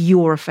himself, like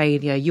you're a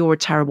failure, you're a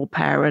terrible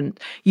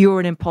parent, you're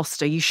an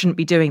imposter, you shouldn't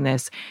be doing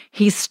this,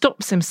 he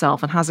stops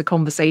himself and has a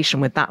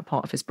conversation with that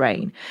part of his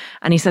brain.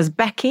 And he says,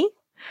 Becky,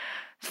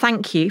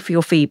 thank you for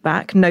your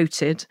feedback,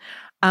 noted.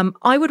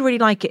 I would really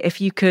like it if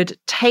you could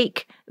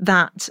take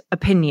that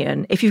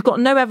opinion. If you've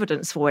got no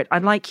evidence for it,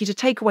 I'd like you to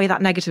take away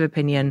that negative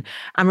opinion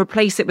and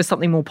replace it with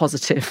something more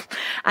positive.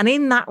 And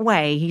in that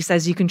way, he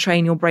says you can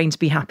train your brain to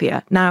be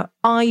happier. Now,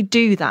 I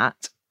do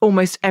that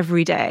almost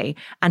every day,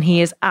 and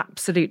he is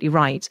absolutely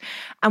right.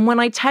 And when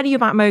I tell you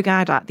about Mo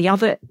Gaudat, the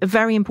other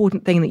very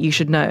important thing that you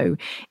should know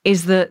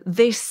is that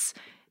this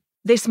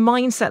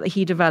mindset that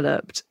he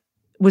developed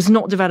was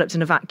not developed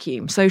in a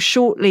vacuum. So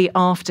shortly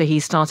after he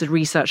started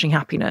researching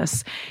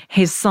happiness,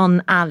 his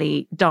son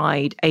Ali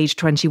died aged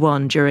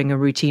 21 during a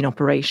routine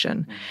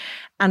operation.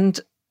 And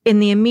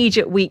in the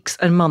immediate weeks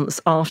and months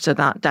after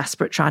that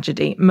desperate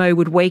tragedy, Mo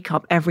would wake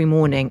up every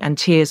morning and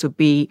tears would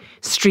be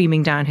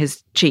streaming down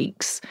his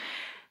cheeks.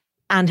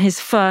 And his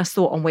first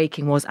thought on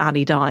waking was,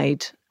 Ali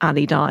died,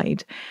 Ali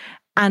died.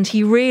 And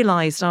he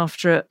realized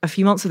after a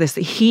few months of this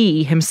that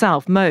he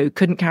himself, Mo,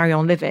 couldn't carry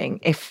on living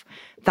if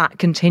that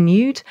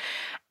continued.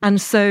 And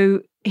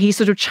so he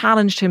sort of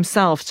challenged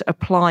himself to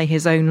apply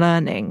his own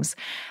learnings.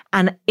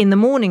 And in the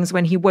mornings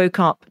when he woke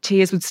up,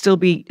 tears would still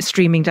be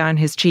streaming down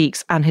his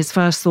cheeks and his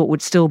first thought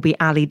would still be,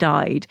 Ali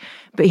died.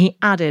 But he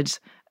added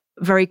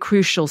a very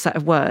crucial set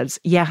of words,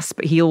 yes,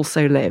 but he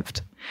also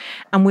lived.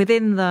 And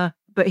within the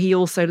but he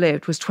also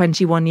lived was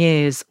 21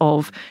 years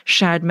of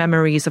shared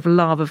memories of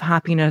love, of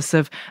happiness,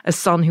 of a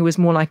son who was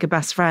more like a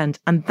best friend.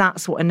 And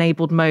that's what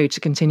enabled Mo to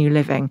continue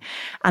living.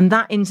 And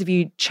that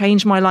interview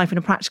changed my life in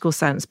a practical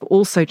sense, but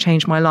also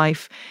changed my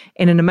life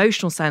in an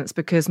emotional sense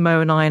because Mo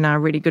and I are now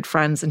really good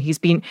friends. And he's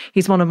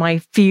one of my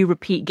few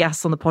repeat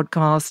guests on the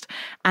podcast.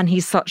 And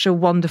he's such a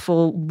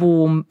wonderful,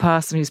 warm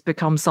person who's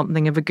become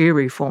something of a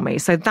guru for me.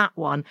 So that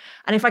one.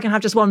 And if I can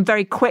have just one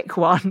very quick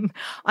one,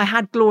 I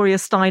had Gloria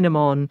Steinem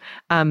on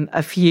a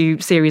a few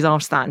series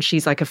after that, and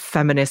she's like a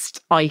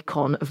feminist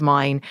icon of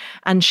mine.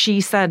 And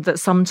she said that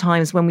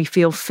sometimes when we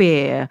feel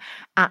fear,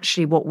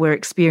 actually what we're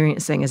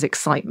experiencing is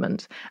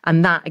excitement.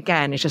 And that,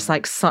 again, is just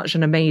like such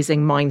an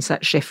amazing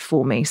mindset shift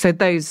for me. So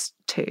those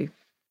two.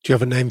 Do you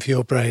have a name for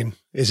your brain?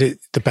 Is it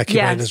the Becky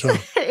brain as well?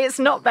 It's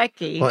not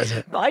Becky. What is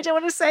it? But I don't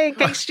want to say in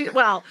case she's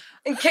listening.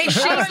 In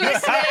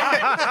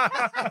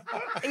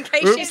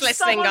case she's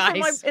listening,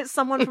 guys. It's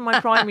someone from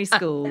my primary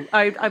school.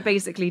 I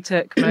basically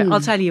took... I'll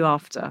tell you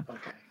after.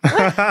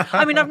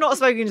 I mean, I've not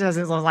spoken to her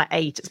since I was like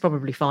 8. It's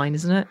probably fine,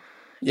 isn't it?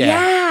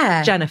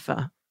 Yeah.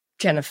 Jennifer.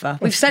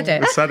 We've said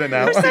it. We've said it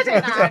now.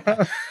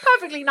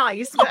 Perfectly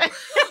nice. But...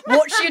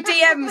 Watch your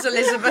DMs,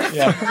 Elizabeth.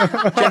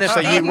 Yeah.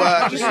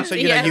 Jennifer,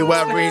 you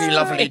were really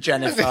lovely,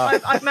 Jennifer.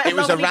 I've met it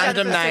was a lovely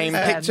random Jennifer name,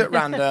 since then. picked at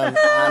random,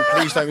 and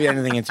please don't read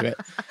anything into it.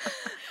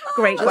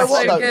 Great. You know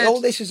what, so though? good.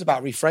 All this is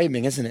about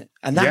reframing, isn't it?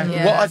 And that,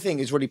 Yeah. what I think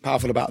is really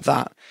powerful about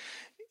that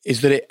is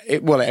that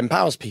it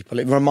empowers people.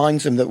 It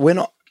reminds them that we're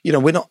not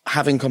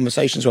having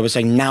conversations where we're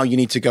saying, now you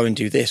need to go and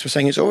do this. We're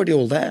saying it's already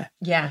all there.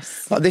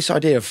 Yes. Like this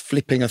idea of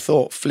flipping a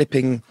thought,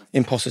 flipping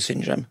imposter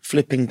syndrome,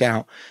 flipping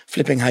doubt,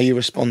 flipping how you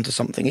respond to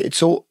something.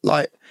 It's all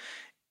like,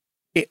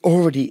 it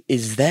already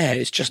is there.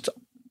 It's just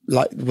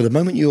like, well, the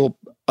moment you're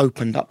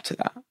opened up to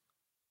that,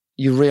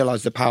 you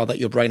realise the power that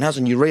your brain has,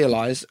 and you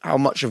realise how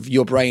much of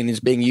your brain is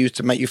being used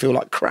to make you feel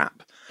like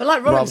crap. But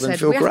like Ron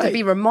said, we have to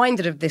be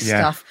reminded of this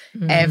stuff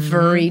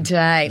every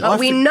day. Like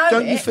we know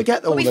Don't you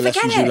forget all the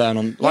lessons you learn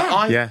on? Like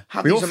I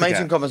have We these all amazing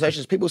forget.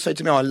 conversations. People say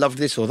to me, "Oh, I love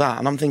this or that,"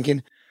 and I'm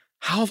thinking,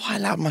 how have I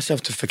allowed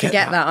myself to forget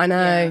Get that. I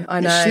know.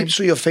 It slips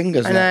through your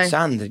fingers like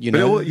sand. You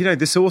know. But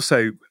this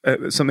also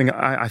something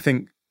I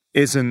think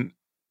isn't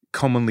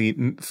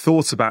commonly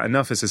thought about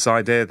enough is this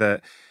idea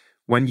that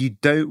when you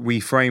don't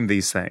reframe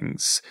these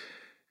things,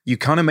 you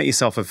kind of make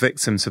yourself a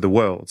victim to the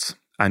world.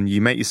 And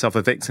you make yourself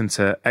a victim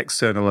to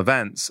external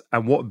events.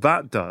 And what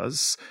that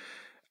does,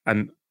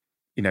 and,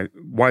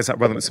 why is that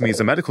relevant to me as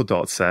a medical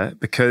doctor?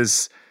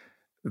 Because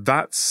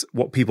that's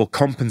what people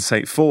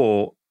compensate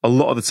for a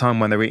lot of the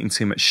time when they're eating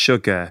too much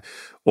sugar,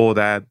 or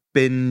they're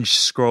binge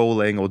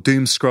scrolling or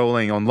doom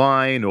scrolling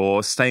online,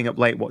 or staying up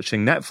late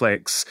watching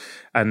Netflix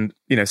and,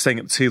 staying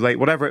up too late,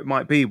 whatever it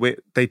might be.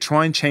 They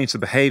try and change the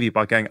behavior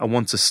by going, I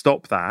want to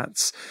stop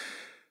that.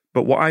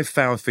 But what I've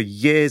found for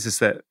years is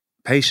that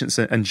patients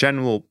and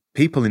general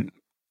people,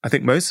 I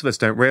think most of us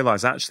don't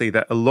realize actually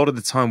that a lot of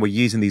the time we're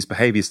using these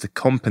behaviors to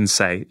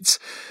compensate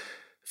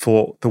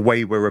for the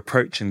way we're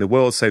approaching the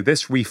world. So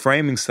this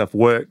reframing stuff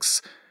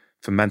works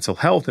for mental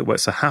health, it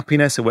works for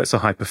happiness, it works for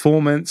high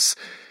performance.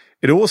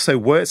 It also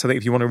works, I think,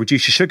 if you want to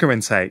reduce your sugar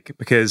intake,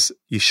 because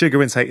your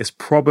sugar intake is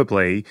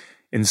probably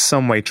in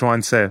some way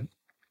trying to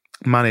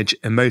manage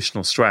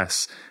emotional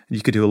stress. And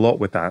you could do a lot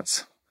with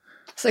that.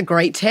 That's a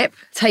great tip.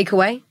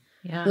 Takeaway.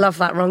 Yeah. Love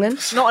that, Rangan.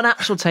 It's not an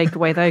actual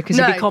takeaway, though, because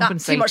you'd be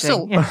compensating.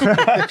 Too much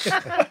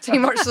salt. Too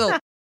much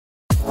salt.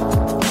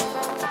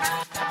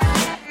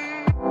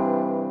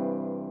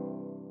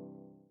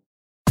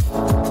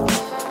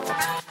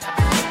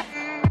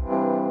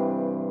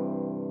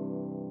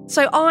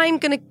 So I'm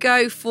going to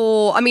go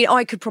for,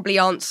 I could probably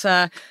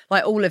answer,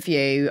 like all of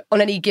you, on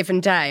any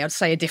given day, I'd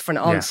say a different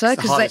answer.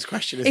 It's the hardest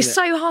question, isn't it's it?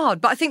 so hard.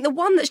 But I think the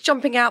one that's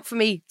jumping out for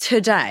me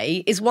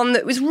today is one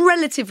that was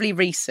relatively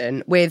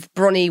recent with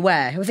Bronnie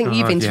Ware, who I think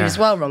you've interviewed as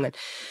well, Rangan.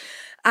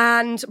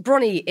 And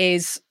Bronnie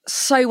is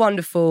so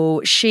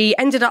wonderful. She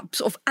ended up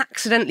sort of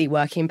accidentally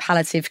working in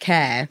palliative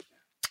care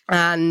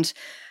and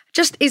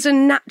just is a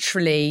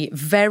naturally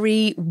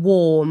very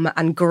warm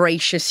and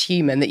gracious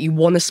human that you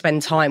want to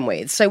spend time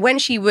with. So when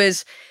she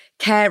was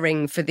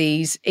caring for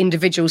these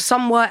individuals,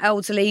 some were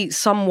elderly,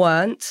 some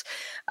weren't,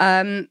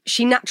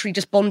 she naturally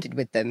just bonded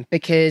with them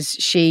because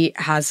she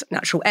has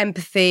natural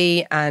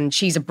empathy and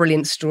she's a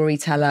brilliant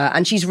storyteller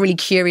and she's really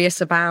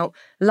curious about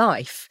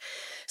life.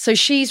 So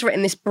she's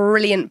written this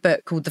brilliant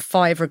book called The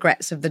 5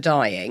 Regrets of the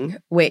Dying,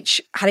 which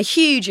had a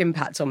huge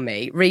impact on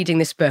me. Reading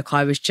this book,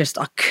 I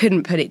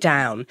couldn't put it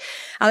down.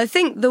 And I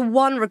think the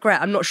one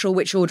regret, I'm not sure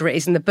which order it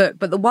is in the book,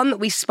 but the one that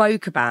we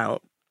spoke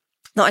about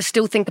that I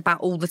still think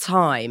about all the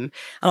time,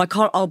 and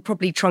I'll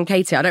probably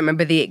truncate it. I don't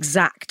remember the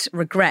exact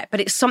regret, but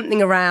it's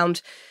something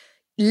around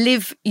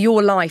live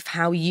your life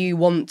how you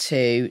want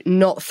to,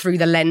 not through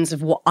the lens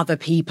of what other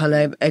people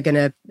are going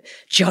to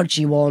judge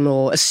you on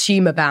or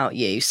assume about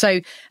you.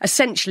 So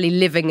essentially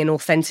living an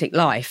authentic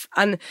life.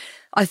 And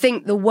I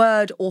think the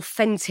word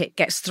authentic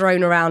gets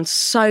thrown around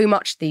so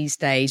much these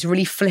days,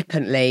 really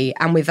flippantly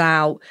and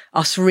without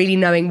us really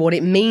knowing what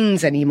it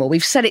means anymore.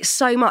 We've said it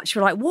so much.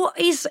 We're like, what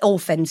is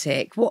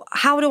authentic?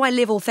 How do I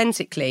live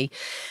authentically?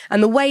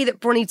 And the way that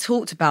Bronnie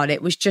talked about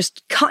it was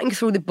just cutting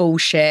through the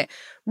bullshit,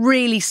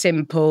 really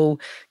simple,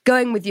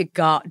 going with your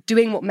gut,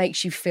 doing what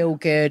makes you feel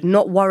good,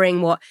 not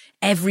worrying what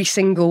every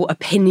single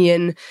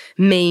opinion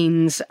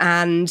means.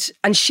 And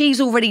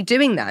she's already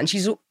doing that, and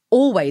she's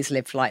always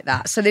lived like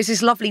that. So there's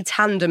this lovely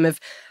tandem of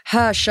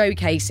her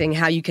showcasing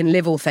how you can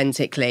live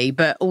authentically,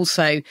 but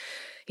also,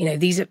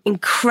 these are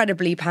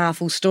incredibly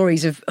powerful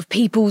stories of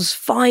people's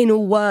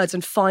final words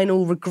and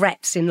final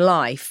regrets in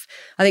life.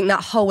 I think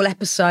that whole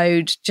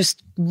episode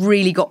just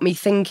really got me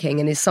thinking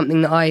and is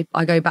something that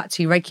I go back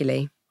to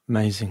regularly.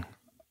 Amazing.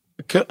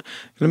 Let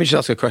me just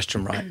ask a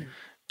question, right?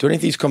 Do any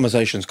of these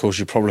conversations cause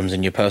you problems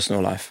in your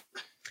personal life?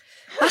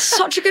 That's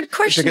such a good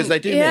question. Because they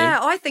do. Yeah,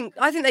 I think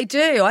they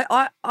do.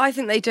 I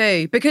think they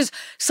do. Because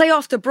say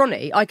after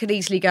Bronny, I could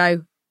easily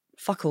go,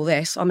 fuck all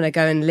this, I'm going to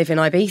go and live in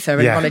Ibiza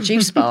and run a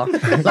juice bar.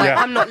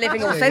 I'm not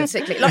living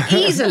authentically.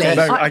 Easily.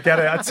 No, I get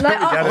it. I totally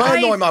get it. I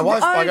annoy my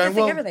wife by going,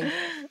 well, everything.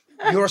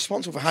 You're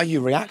responsible for how you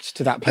react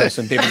to that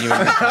person giving you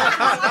anything.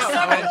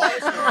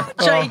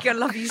 Jake, I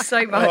love you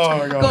so much. Oh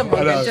my God. Go on,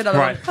 Rangan, do another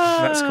one.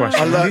 Next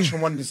question. I lurch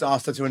from one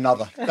disaster to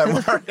another.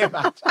 Don't worry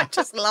about it. I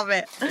just love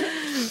it.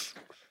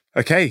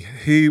 Okay,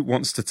 who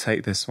wants to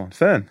take this one?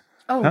 Fearne.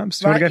 Oh, Perhaps.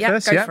 Do you want to go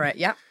first? Go for it,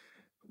 yeah.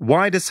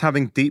 Why does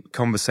having deep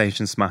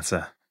conversations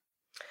matter?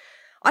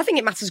 I think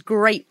it matters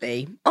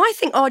greatly. I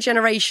think our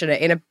generation are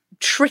in a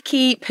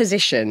tricky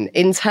position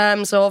in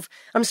terms of,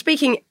 I'm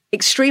speaking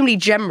extremely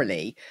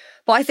generally,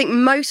 but I think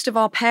most of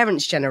our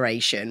parents'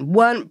 generation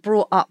weren't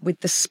brought up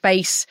with the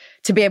space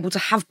to be able to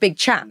have big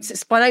chats.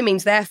 It's by no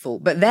means their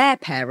fault, but their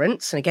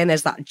parents, and again,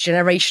 there's that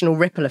generational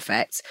ripple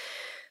effect,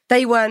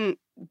 they weren't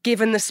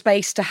given the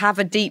space to have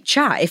a deep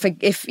chat.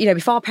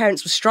 If our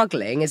parents were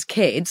struggling as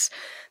kids,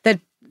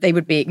 they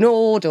would be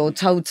ignored or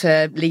told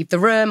to leave the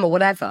room or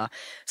whatever.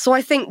 So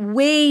I think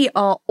we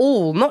are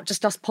all, not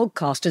just us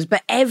podcasters,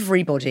 but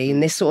everybody in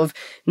this sort of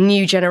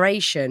new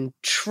generation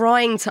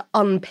trying to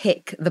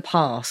unpick the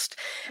past.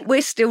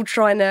 We're still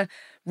trying to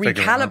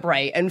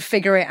recalibrate and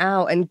figure it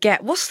out and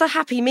get what's the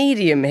happy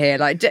medium here?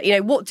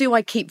 What do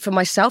I keep for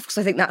myself? Because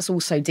I think that's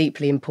also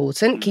deeply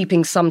important,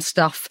 keeping some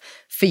stuff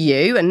for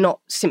you and not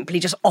simply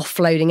just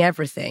offloading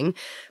everything.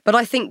 But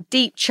I think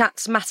deep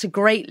chats matter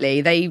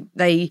greatly.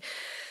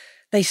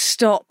 They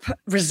stop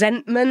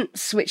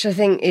resentments, which I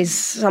think is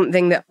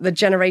something that the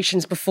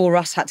generations before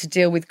us had to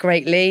deal with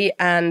greatly.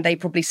 And they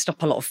probably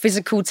stop a lot of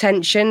physical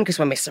tension, because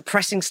when we're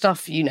suppressing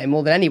stuff,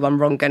 more than anyone,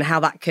 Rangan, how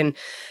that can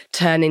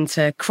turn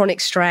into chronic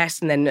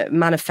stress and then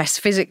manifest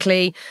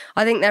physically.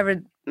 I think there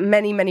are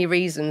many, many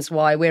reasons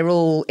why we're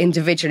all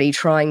individually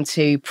trying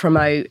to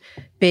promote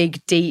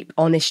big, deep,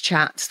 honest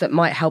chats that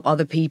might help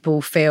other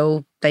people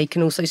feel they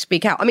can also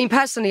speak out. I mean,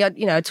 personally,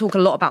 I talk a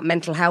lot about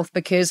mental health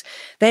because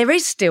there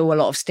is still a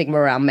lot of stigma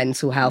around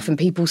mental health, and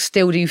people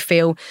still do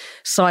feel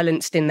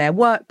silenced in their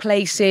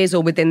workplaces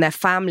or within their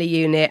family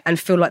unit and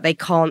feel like they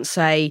can't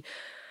say,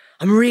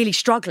 I'm really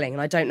struggling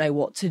and I don't know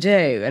what to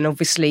do. And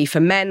obviously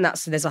for men,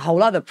 there's a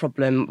whole other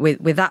problem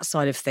with that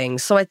side of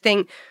things. So I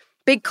think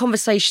big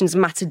conversations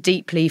matter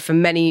deeply for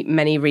many,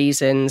 many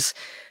reasons,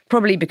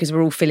 probably because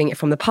we're all feeling it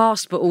from the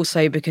past, but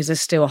also because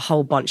there's still a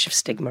whole bunch of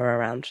stigma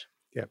around.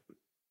 Yep.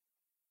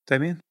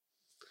 Damian?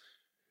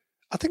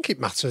 I think it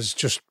matters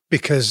just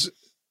because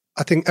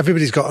I think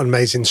everybody's got an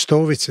amazing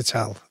story to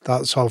tell.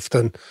 That's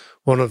often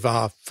one of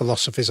our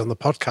philosophies on the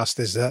podcast,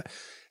 is that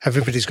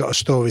everybody's got a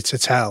story to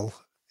tell,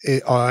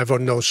 or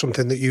everyone knows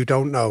something that you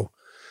don't know.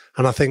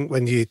 And I think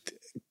when you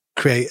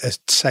create a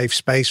safe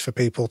space for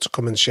people to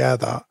come and share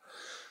that,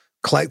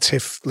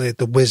 collectively,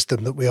 the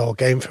wisdom that we all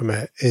gain from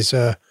it is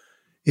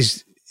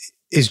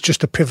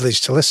just a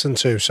privilege to listen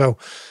to. So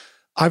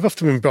I've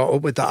often been brought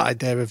up with that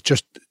idea of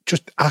just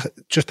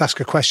ask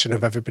a question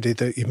of everybody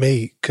that you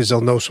meet, because they'll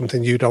know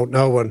something you don't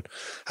know. And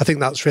I think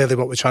that's really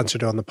what we're trying to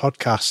do on the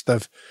podcast.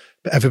 Of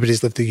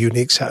everybody's lived a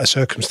unique set of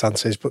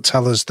circumstances, but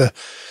tell us the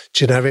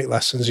generic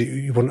lessons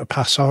you want to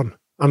pass on.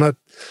 And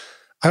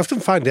I often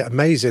find it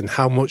amazing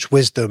how much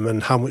wisdom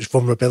and how much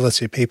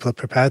vulnerability people are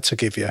prepared to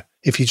give you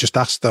if you just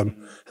ask them,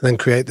 and then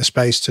create the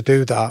space to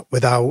do that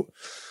without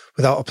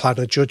applying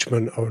a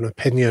judgment or an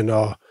opinion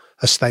or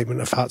a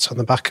statement of facts on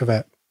the back of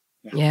it.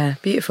 Yeah,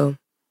 beautiful.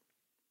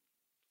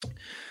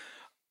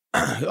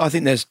 I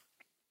think there's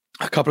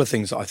a couple of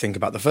things that I think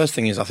about. The first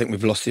thing is I think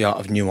we've lost the art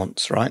of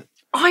nuance, right?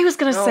 I was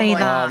going to say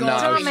that. No,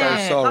 I'm so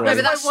sorry. No,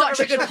 but that's such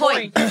a good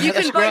point. You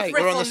can both great.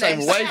 riff We're on the same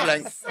this.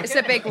 wavelength. It's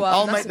a big one.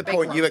 I'll That's make the a big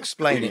point. one. You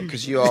explain it,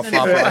 because you are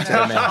far brighter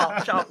than me.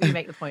 Shut up, you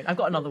make the point. I've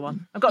got another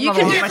one. You can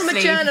do on it from my a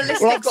sleeve.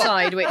 journalistic Well,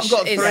 side, which I've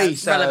got is three,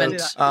 so,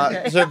 relevant.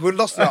 so we've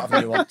lost the art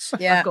of nuance.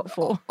 Yeah. I've got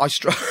four. I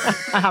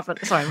I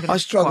haven't. Sorry, I'm gonna I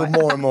struggle quiet.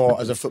 more and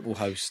more as a football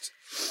host,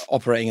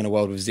 operating in a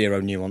world with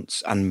zero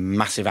nuance and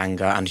massive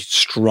anger and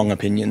strong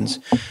opinions.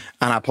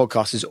 And our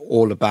podcast is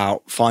all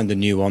about find the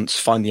nuance,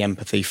 find the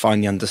empathy,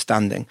 find the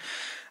understanding.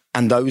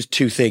 And those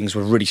two things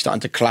were really starting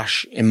to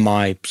clash in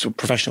my sort of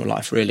professional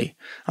life, really.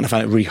 And I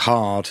found it really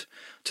hard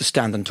to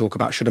stand and talk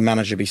about, should a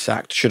manager be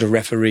sacked? Should a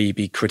referee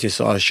be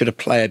criticised? Should a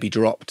player be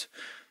dropped?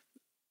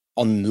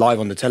 Live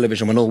on the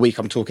television, when all week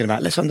I'm talking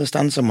about, let's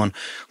understand someone.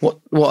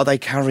 What are they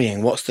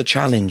carrying? What's the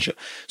challenge?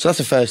 So that's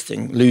the first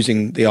thing,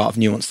 losing the art of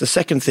nuance. The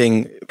second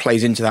thing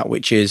plays into that,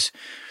 which is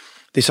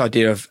this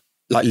idea of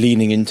like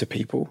leaning into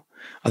people.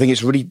 I think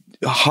it's really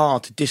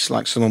hard to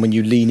dislike someone when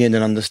you lean in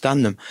and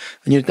understand them.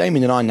 And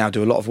Damian and I now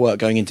do a lot of work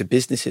going into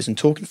businesses and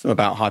talking to them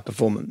about high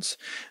performance.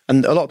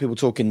 And a lot of people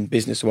talk in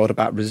business world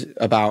about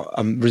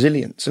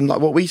resilience. And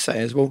like what we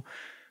say is, well,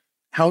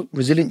 how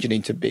resilient do you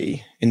need to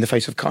be in the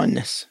face of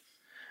kindness?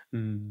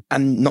 And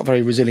not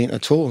very resilient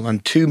at all.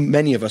 And too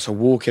many of us are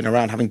walking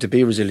around having to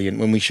be resilient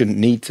when we shouldn't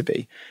need to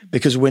be,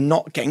 because we're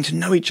not getting to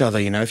know each other.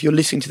 If you're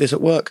listening to this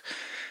at work,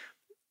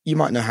 you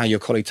might know how your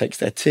colleague takes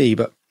their tea,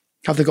 but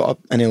have they got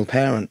an ill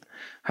parent?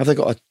 Have they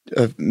got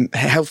a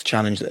health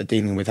challenge that they're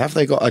dealing with? Have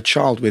they got a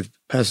child with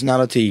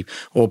personality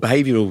or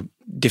behavioural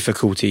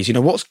difficulties?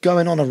 What's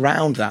going on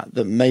around that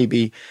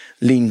maybe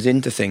leans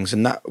into things?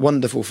 And that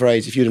wonderful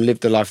phrase, if you'd have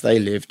lived the life they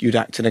lived, you'd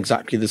act in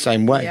exactly the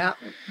same way. Yeah.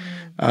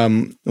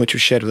 Which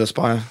was shared with us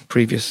by a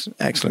previous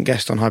excellent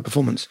guest on high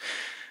performance.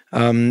 So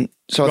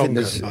I think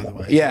there's, by the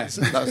way. Yeah, that's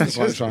the point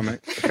I'm trying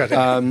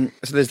to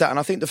make. So there's that. And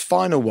I think the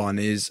final one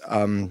is,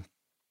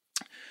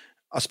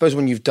 I suppose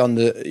when you've done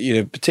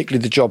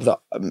particularly the job that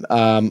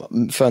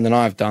Fearne and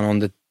I have done on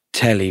the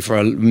telly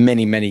for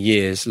many, many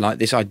years, like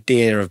this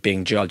idea of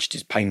being judged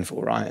is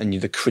painful, right? And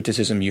the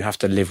criticism you have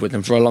to live with.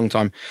 And for a long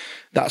time,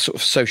 that sort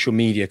of social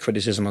media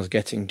criticism I was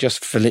getting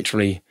just for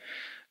literally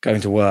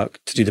going to work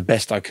to do the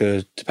best I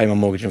could to pay my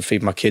mortgage and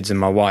feed my kids and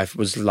my wife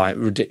was like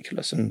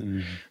ridiculous,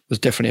 and was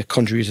definitely a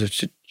contributor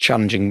to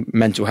challenging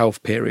mental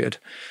health period.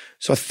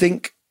 So I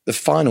think the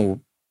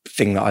final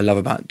thing that I love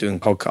about doing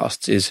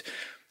podcasts is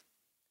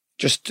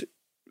just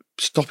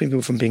stopping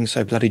people from being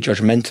so bloody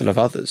judgmental of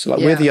others. Like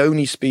we're the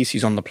only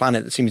species on the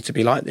planet that seems to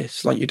be like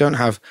this. Like you don't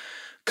have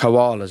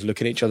koalas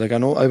looking at each other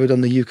going, oh,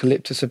 overdone the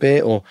eucalyptus a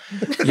bit, or,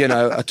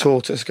 a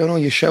tortoise going, oh,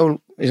 your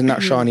shell isn't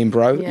that shining,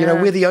 bro. Yeah.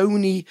 We're the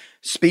only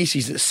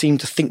species that seem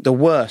to think the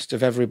worst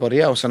of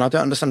everybody else. And I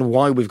don't understand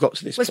why we've got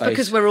to this place. It's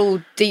because we're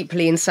all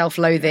deeply in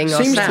self-loathing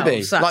Seems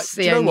ourselves. To be. That's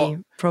the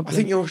only problem. I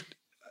think you're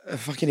a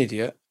fucking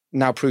idiot.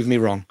 Now prove me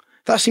wrong.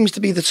 That seems to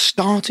be the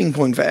starting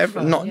point for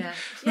everyone.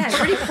 It's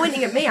really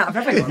pointing at me out of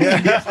everyone.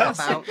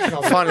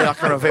 Finally, I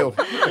can reveal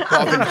what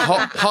I've been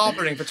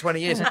harbouring for 20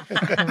 years.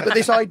 But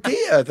this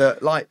idea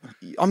that, like,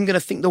 I'm going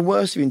to think the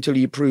worst of you until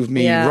you prove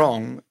me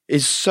wrong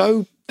is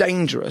so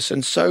dangerous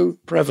and so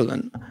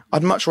prevalent.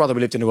 I'd much rather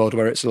we lived in a world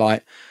where it's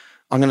like,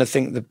 I'm going to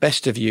think the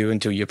best of you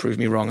until you prove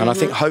me wrong. And I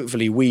think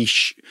hopefully we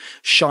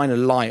shine a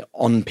light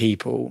on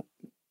people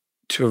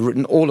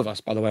and all of us,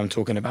 by the way, I'm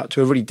talking about,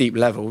 to a really deep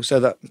level, so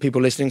that people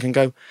listening can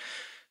go,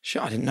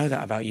 shit, I didn't know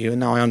that about you,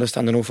 and now I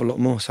understand an awful lot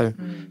more. So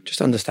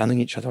just understanding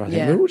each other, I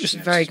think we're all just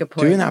very good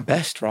point. Doing our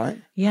best,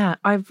 right? Yeah,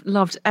 I've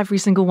loved every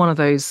single one of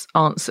those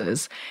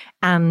answers.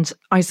 And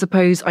I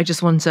suppose I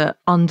just want to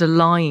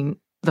underline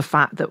the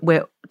fact that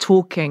we're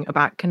talking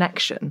about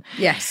connection.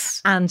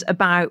 Yes. And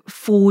about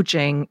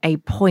forging a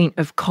point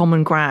of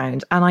common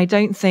ground. And I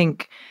don't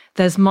think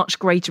there's much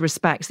greater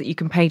respect that you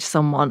can pay to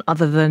someone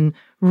other than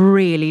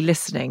really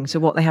listening to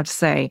what they have to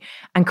say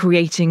and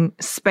creating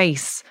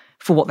space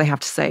for what they have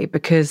to say,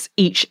 because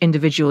each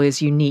individual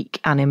is unique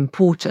and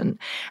important.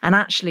 And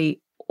actually,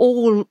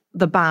 all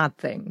the bad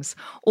things,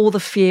 all the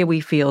fear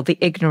we feel, the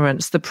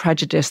ignorance, the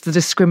prejudice, the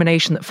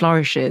discrimination that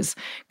flourishes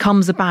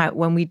comes about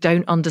when we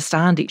don't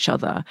understand each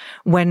other,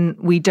 when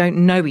we don't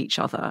know each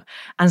other.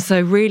 And so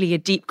really a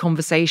deep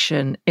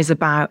conversation is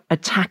about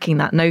attacking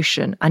that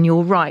notion. And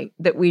you're right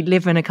that we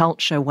live in a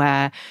culture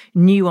where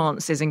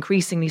nuance is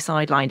increasingly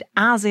sidelined,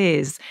 as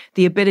is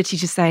the ability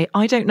to say,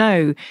 I don't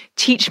know,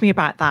 teach me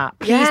about that.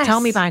 Please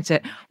tell me about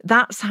it.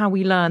 That's how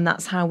we learn.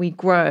 That's how we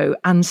grow.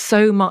 And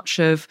so much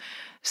of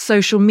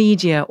social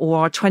media or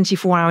our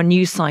 24-hour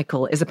news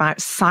cycle is about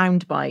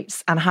sound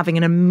bites and having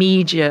an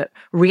immediate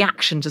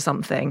reaction to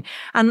something.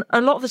 And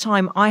a lot of the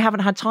time, I haven't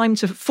had time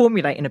to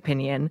formulate an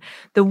opinion.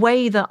 The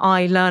way that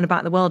I learn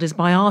about the world is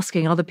by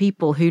asking other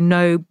people who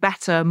know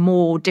better,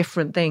 more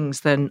different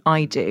things than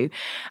I do.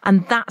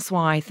 And that's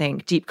why I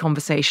think deep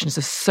conversations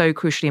are so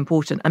crucially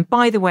important. And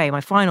by the way,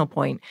 my final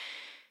point,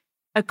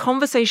 a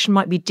conversation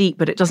might be deep,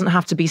 but it doesn't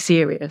have to be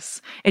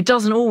serious. It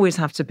doesn't always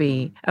have to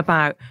be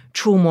about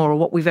trauma or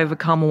what we've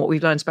overcome or what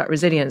we've learned about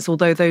resilience,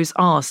 although those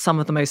are some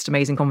of the most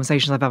amazing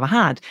conversations I've ever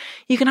had.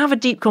 You can have a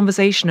deep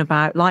conversation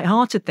about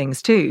lighthearted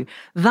things too.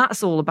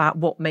 That's all about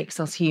what makes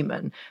us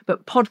human.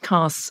 But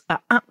podcasts are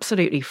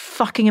absolutely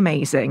fucking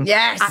amazing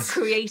at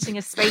creating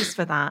a space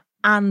for that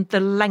and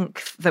the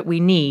length that we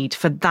need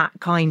for that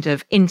kind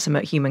of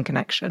intimate human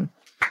connection.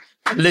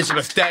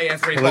 Elizabeth Day,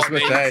 everybody.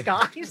 Elizabeth Day.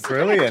 Guys.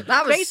 Brilliant.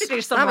 That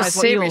was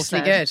seriously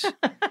good.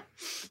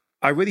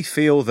 I really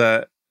feel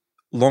that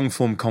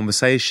long-form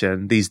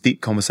conversation, these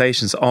deep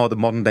conversations, are the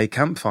modern-day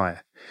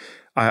campfire.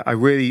 I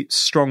really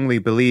strongly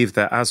believe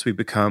that as we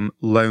become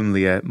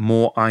lonelier,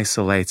 more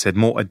isolated,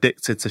 more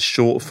addicted to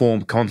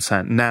short-form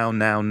content, now,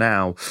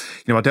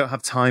 I don't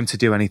have time to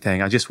do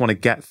anything. I just want to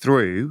get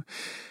through.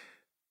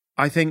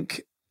 I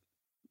think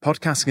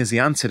podcasting is the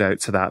antidote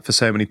to that for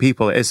so many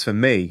people. It is for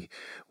me,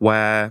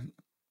 where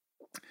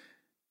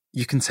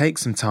you can take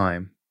some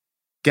time,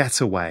 get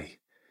away,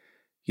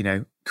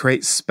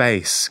 create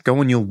space, go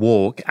on your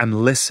walk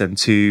and listen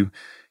to,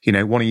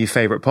 one of your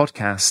favorite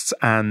podcasts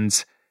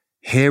and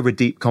hear a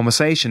deep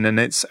conversation. And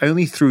it's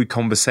only through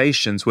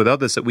conversations with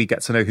others that we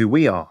get to know who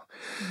we are.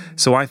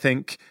 So I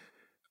think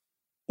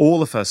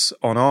all of us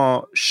on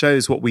our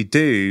shows, what we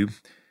do,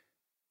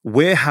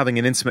 we're having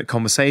an intimate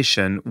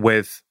conversation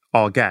with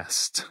our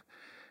guest.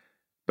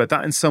 But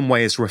that in some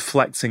way is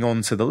reflecting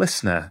onto the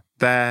listener.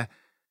 They're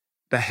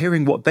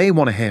hearing what they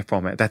want to hear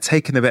from it. They're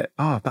taking a bit,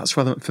 that's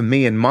relevant for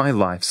me in my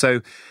life.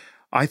 So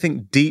I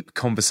think deep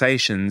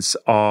conversations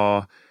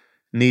are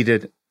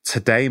needed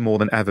today more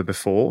than ever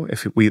before.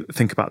 If we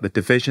think about the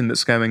division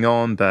that's going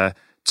on, the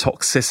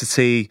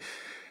toxicity,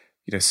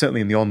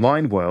 certainly in the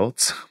online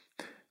world,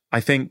 I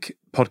think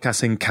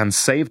podcasting can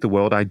save the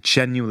world. I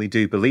genuinely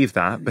do believe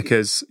that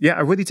because,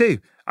 I really do.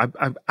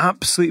 I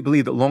absolutely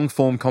believe that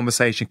long-form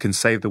conversation can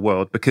save the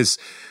world because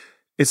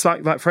it's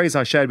like that phrase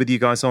I shared with you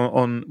guys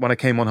on when I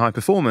came on High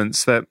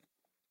Performance, that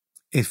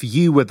if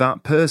you were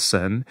that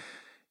person,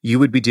 you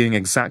would be doing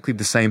exactly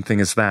the same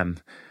thing as them.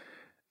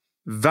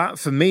 That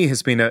for me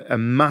has been a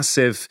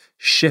massive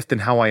shift in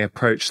how I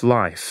approach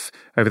life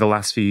over the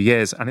last few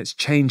years, and it's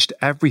changed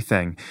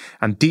everything.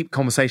 And deep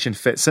conversation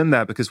fits in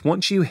there because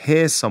once you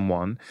hear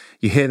someone,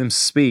 you hear them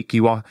speak,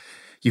 you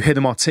hear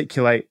them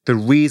articulate the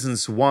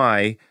reasons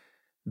why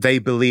they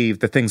believe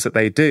the things that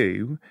they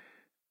do,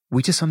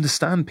 we just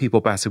understand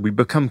people better. We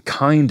become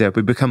kinder,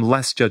 we become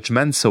less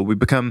judgmental, we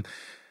become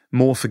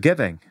more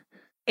forgiving.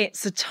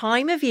 It's a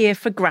time of year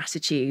for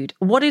gratitude.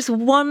 What is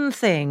one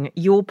thing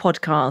your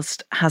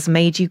podcast has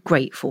made you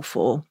grateful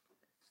for,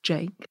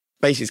 Jake?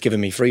 Basically, it's given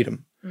me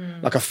freedom.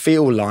 Like I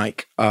feel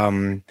like,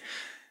 I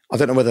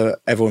don't know whether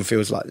everyone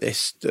feels like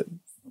this that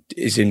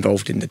is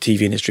involved in the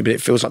TV industry, but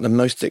it feels like the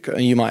most,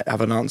 and you might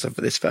have an answer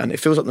for this, Fearne, it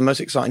feels like the most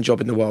exciting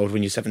job in the world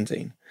when you're 17.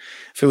 It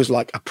feels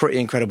like a pretty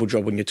incredible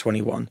job when you're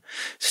 21.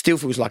 Still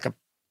feels like a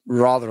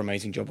rather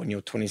amazing job when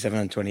you're 27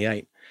 and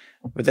 28.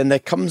 But then there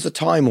comes a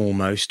time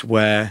almost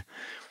where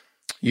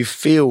you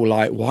feel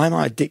like, why am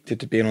I addicted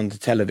to being on the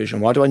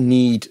television? Why do I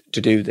need to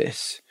do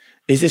this?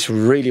 Is this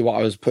really what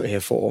I was put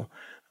here for?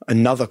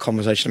 Another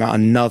conversation about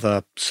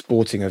another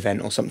sporting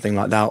event or something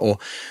like that? Or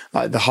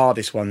like the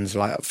hardest ones,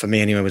 like for me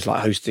anyway, was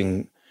like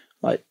hosting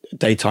like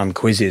daytime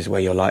quizzes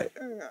where you're like,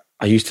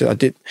 I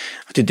did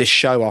this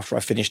show after I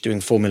finished doing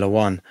Formula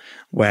One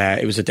where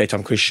it was a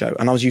daytime quiz show.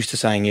 And I was used to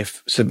saying,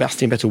 if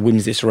Sebastian Vettel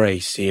wins this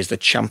race, he is the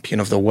champion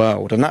of the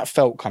world. And that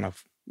felt kind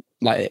of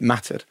like it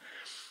mattered.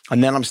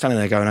 And then I'm standing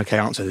there going, okay,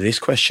 answer this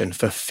question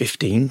for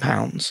 £15.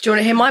 Do you want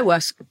to hear my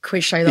worst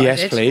quiz show that I did?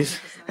 Yes, please.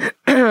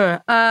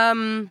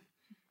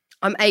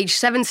 I'm age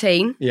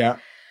 17. Yeah.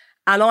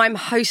 And I'm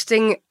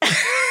hosting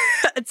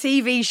a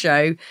TV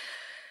show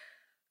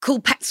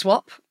called Pet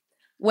Swap,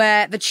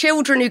 where the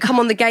children who come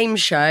on the game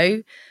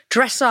show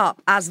dress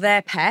up as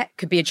their pet.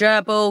 Could be a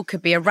gerbil,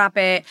 could be a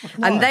rabbit.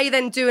 And they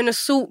then do an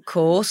assault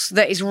course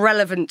that is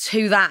relevant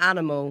to that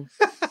animal.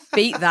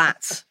 Beat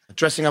that.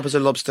 Dressing up as a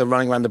lobster,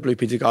 running around the Blue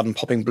Peter Garden,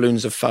 popping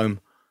balloons of foam.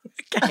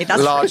 Okay,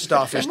 that's large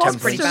starfish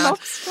pretty temperance. bad.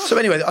 So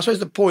anyway, I suppose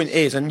the point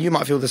is, and you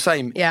might feel the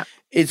same,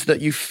 is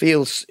that you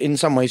feel in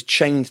some ways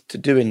chained to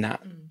doing that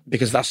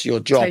because that's your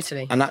job.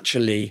 Totally. And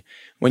actually,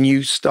 when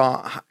you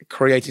start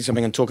creating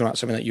something and talking about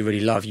something that you really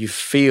love, you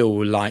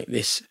feel like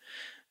this,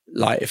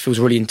 like it feels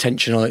really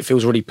intentional, it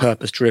feels really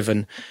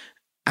purpose-driven,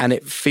 and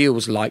it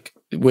feels like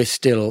we're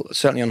still,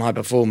 certainly on High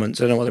Performance,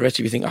 I don't know what the rest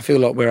of you think, I feel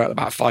like we're at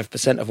about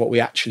 5% of what we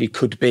actually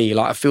could be.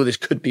 Like I feel this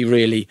could be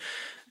really,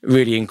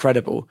 really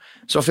incredible.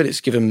 So I feel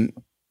it's given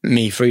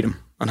me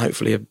freedom and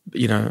hopefully,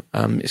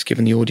 it's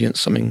given the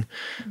audience something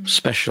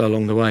special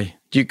along the way.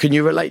 Can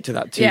you relate to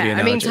that TV analogy?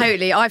 I mean,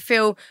 totally. I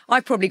feel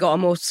I've probably got a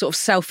more sort of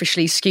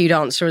selfishly skewed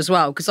answer as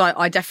well, because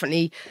I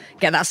definitely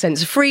get that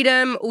sense of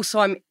freedom. Also,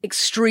 I'm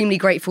extremely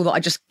grateful that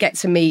I just get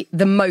to meet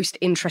the most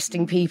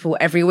interesting people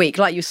every week.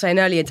 Like you were saying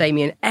earlier,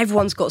 Damian,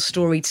 everyone's got a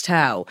story to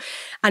tell.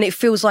 And it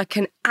feels like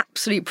an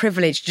absolute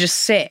privilege to just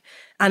sit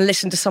and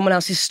listen to someone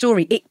else's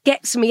story. It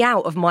gets me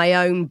out of my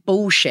own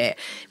bullshit.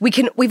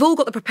 We've all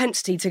got the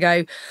propensity to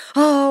go,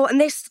 oh,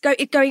 and this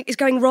is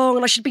going wrong,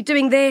 and I should be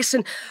doing this,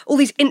 and all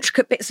these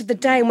intricate bits of the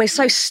day, and we're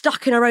so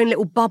stuck in our own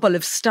little bubble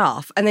of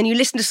stuff. And then you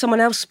listen to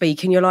someone else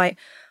speak, and you're like,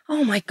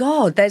 oh my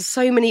God, there's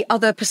so many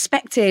other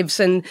perspectives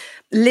and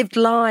lived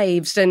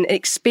lives and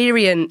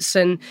experience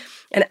and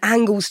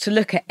angles to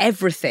look at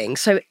everything.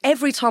 So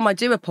every time I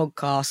do a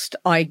podcast,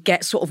 I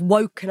get sort of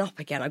woken up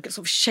again. I get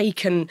sort of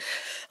shaken,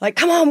 like,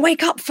 come on,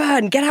 wake up,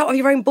 Fearne, get out of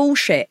your own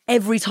bullshit.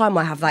 Every time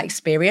I have that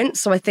experience.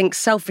 So I think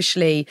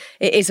selfishly,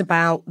 it is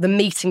about the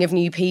meeting of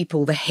new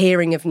people, the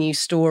hearing of new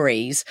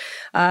stories.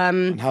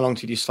 And how long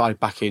did you slide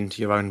back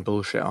into your own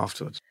bullshit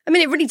afterwards? I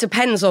mean, it really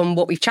depends on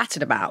what we've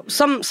chatted about.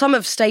 Some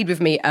have stayed with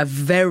me a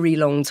very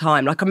long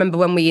time. Like I remember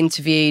when we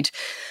interviewed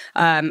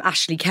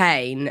Ashley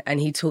Kane and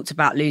he talked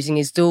about losing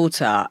his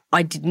daughter.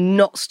 I did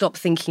not stop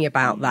thinking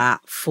about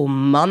that for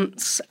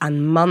months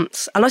and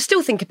months. And I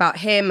still think about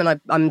him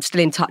and I'm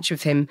still in touch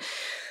with him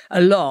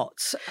a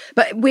lot.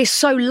 But we're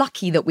so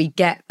lucky that we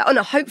get,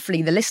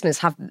 hopefully the listeners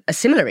have a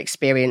similar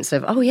experience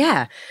of, oh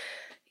yeah,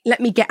 let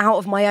me get out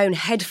of my own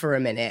head for a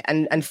minute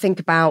and think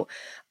about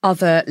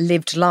other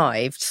lived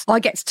lives, I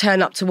get to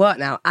turn up to work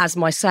now as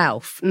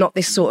myself, not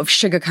this sort of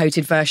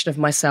sugar-coated version of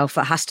myself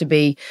that has to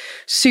be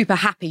super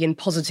happy and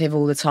positive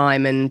all the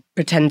time and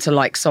pretend to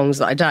like songs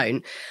that I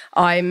don't.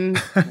 I'm,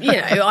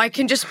 I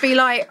can just be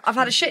like, I've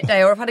had a shit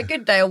day or I've had a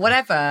good day or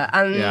whatever.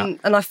 And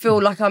I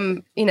feel like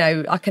I'm,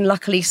 I can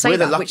luckily say we're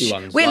that. the lucky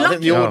ones. We're like, lucky. I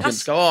think the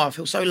audience go, I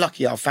feel so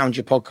lucky I found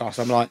your podcast.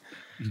 I'm like,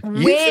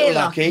 you feel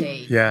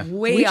lucky. Yeah.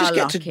 We just are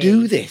get lucky. to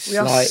do this. We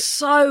are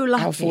so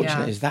lucky. How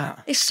fortunate is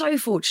that? It's so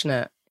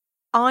fortunate.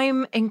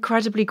 I'm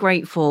incredibly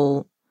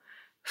grateful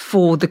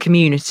for the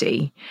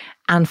community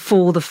and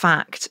for the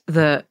fact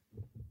that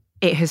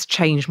it has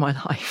changed my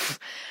life.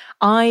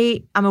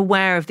 I am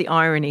aware of the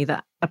irony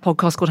that a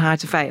podcast called How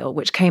to Fail,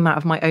 which came out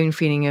of my own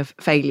feeling of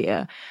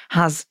failure,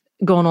 has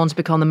gone on to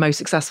become the most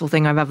successful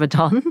thing I've ever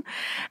done.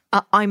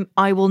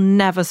 I will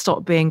never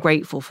stop being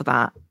grateful for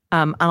that.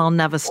 And I'll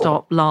never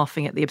stop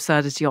laughing at the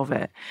absurdity of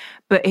it.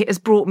 But it has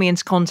brought me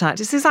into contact.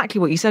 It's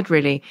exactly what you said,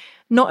 really.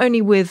 Not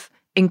only with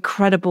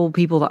incredible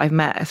people that I've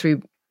met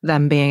through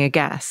them being a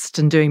guest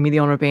and doing me the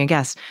honour of being a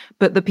guest,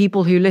 but the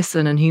people who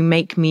listen and who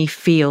make me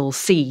feel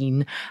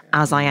seen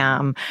as I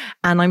am.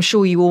 And I'm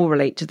sure you all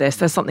relate to this.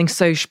 There's something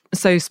so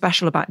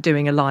special about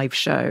doing a live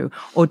show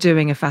or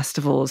doing a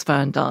festival, as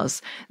Fearne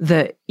does,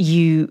 that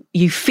you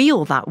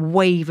feel that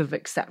wave of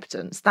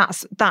acceptance.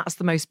 That's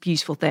the most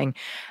beautiful thing.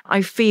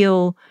 I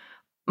feel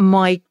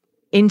my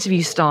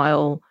interview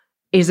style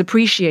is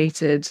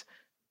appreciated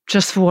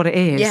just for what it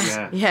is.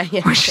 Yeah.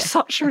 Which is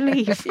such a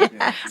relief.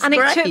 And great.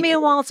 it took me a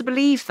while to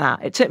believe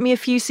that. It took me a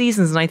few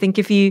seasons. And I think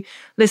if you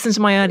listen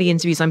to my early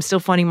interviews, I'm still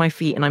finding my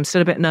feet and I'm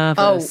still a bit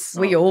nervous.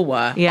 Oh, we all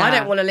were. Yeah. I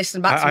don't want to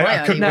listen back to my I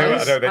early couldn't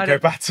ones. go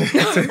back to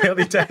the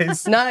early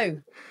days.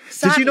 No.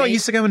 Did you not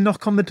used to go and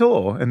knock on the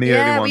door in the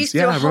early ones? We used to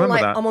do a I whole,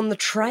 remember that. I'm on the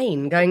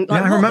train going,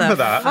 like, I what remember the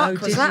that. fuck Oh,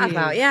 was did that you?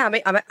 about? Yeah,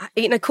 I'm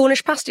eating a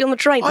Cornish pasty on the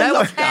train. I No one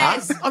love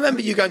cares. that. I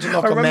remember you going to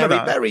knock I on remember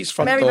Mary that. Berry's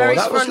front Mary door. Berry's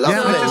That was front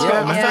lovely. door. I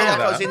felt Yeah. like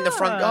I was in the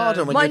front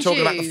garden when Mind you were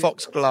talking about you, the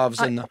foxgloves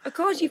and the... Of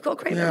course, you've got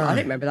a great memory. I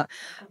don't remember that.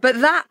 But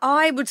that,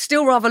 I would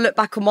still rather look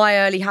back on my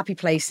early happy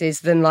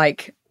places than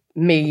like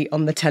me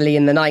on the telly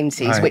in the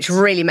 90s, Right. which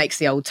really makes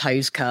the old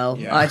toes curl.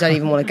 I don't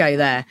even want to go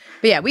there.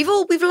 But yeah, we've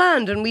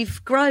learned and we've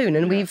grown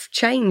and we've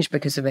changed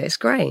because of it. It's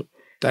great.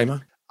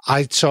 Damo?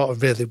 I sort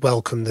of really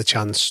welcome the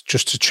chance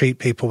just to treat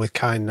people with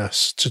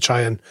kindness, to try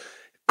and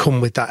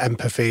come with that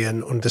empathy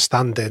and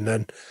understanding,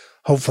 and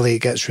hopefully it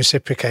gets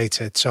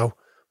reciprocated. So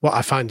what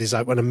I find is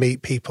like when I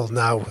meet people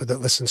now that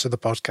listen to the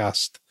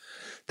podcast,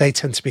 they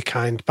tend to be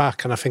kind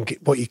back, and I think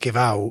what you give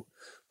out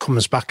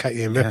comes back at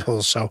you in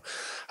ripples. So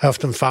I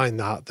often find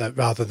that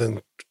rather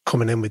than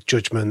coming in with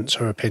judgments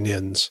or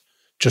opinions,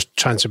 just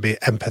trying to be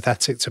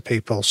empathetic to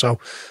people. So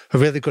a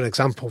really good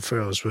example for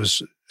us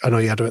was, I know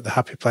you had her at the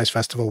Happy Place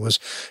Festival, was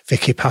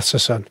Vicky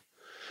Patterson.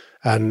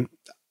 And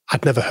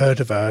I'd never heard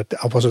of her.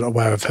 I wasn't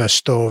aware of her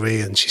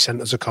story, and she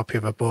sent us a copy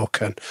of her book.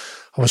 And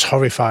I was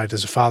horrified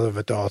as a father of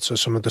a daughter,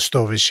 some of the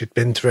stories she'd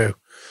been through.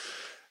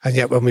 And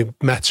yet when we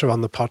met her on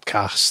the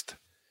podcast,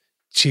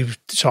 she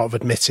sort of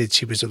admitted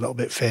she was a little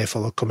bit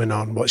fearful of coming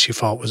on what she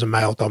thought was a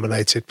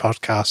male-dominated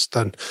podcast,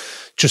 and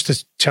just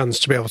a chance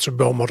to be able to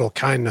role model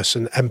kindness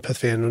and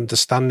empathy and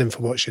understanding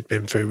for what she'd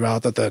been through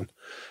rather than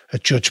a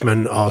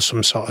judgment or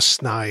some sort of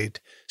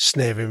snide,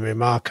 sneering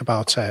remark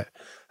about it,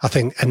 I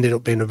think ended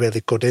up being a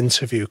really good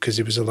interview because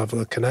it was a level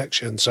of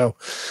connection. So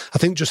I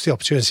think just the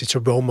opportunity to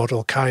role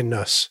model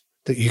kindness,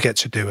 that you get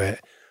to do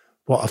it,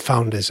 what I've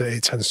found is that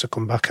it tends to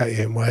come back at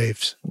you in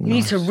waves. You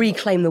need to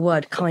reclaim the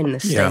word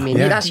kindness, Damian.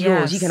 Yeah. That's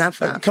yours. Yes. You can have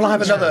that. Can I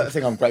have another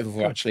thing I'm grateful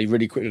for, actually,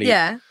 really quickly?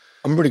 Yeah.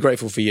 I'm really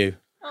grateful for you.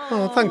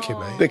 Oh, thank you,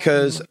 mate.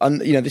 Because,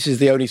 this is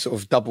the only sort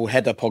of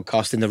double-header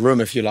podcast in the room,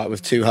 if you like,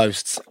 with two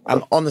hosts.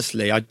 And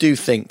honestly, I do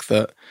think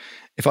that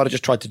if I'd have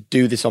just tried to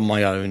do this on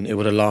my own, it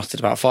would have lasted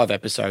about 5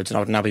 episodes, and I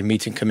would now be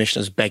meeting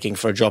commissioners begging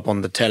for a job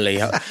on the telly.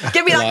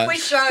 Give me that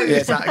quiz show. Yeah,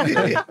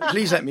 exactly.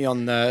 Please let me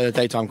on the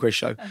daytime quiz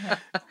show.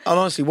 And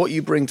honestly, what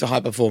you bring to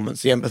high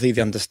performance, the empathy,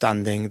 the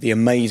understanding, the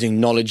amazing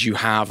knowledge you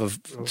have of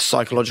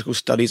psychological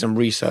studies and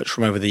research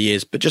from over the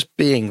years, but just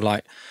being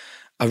like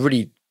a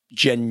really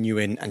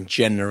genuine and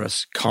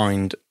generous,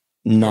 kind,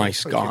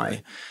 nice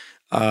guy.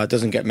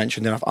 Doesn't get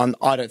mentioned enough. And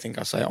I don't think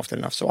I say it often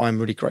enough. So I'm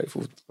really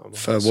grateful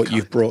for what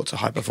you've brought to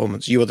high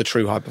performance. You are the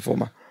true high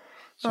performer.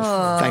 So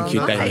thank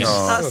you, Damian.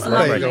 That's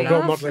There you go, lovely.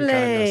 role modelling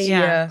kindness.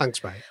 Yeah.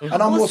 Thanks, mate. And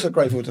I'm also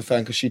grateful to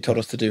Fearne because she told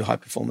us to do high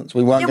performance.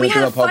 We weren't Yeah, we going to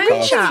had do a a phone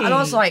podcast. chat and I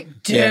was like,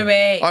 do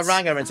it. I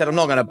rang her and said, I'm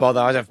not going to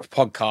bother. I have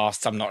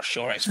podcasts. I'm not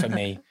sure it's for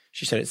me.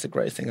 She said it's the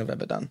greatest thing I've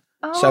ever done.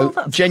 So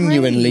that's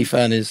genuinely, great.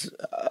 Fearne is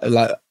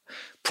like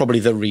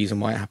probably the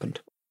reason why it happened.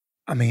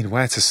 I mean,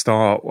 where to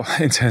start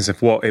in terms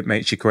of what it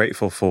makes you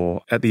grateful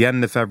for? At the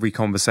end of every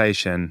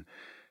conversation,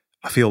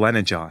 I feel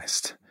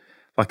energized.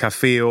 Like I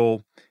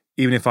feel,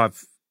 even if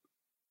I've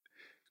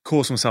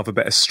caused myself a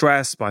bit of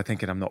stress by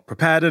thinking I'm not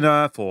prepared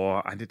enough,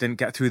 or I didn't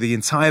get through the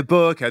entire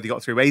book, I only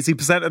got through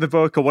 80% of the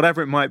book, or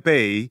whatever it might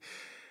be,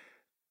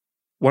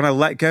 when I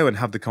let go and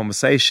have the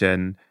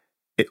conversation,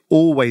 it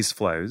always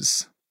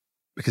flows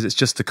because it's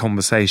just a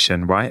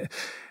conversation, right?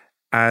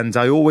 And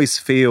I always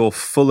feel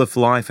full of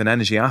life and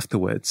energy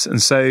afterwards.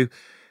 And so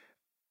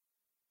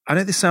I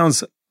know this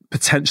sounds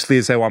potentially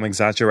as though I'm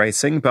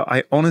exaggerating, but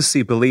I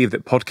honestly believe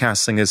that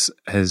podcasting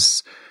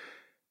has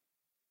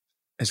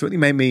really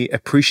made me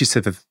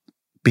appreciative of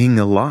being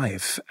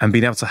alive and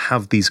being able to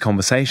have these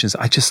conversations.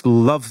 I just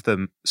love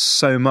them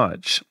so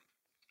much.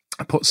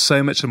 I put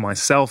so much of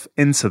myself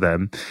into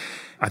them.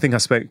 I think I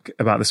spoke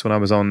about this when I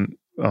was on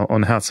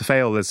How to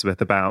Fail,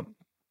 Elizabeth, about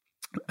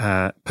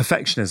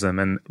perfectionism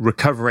and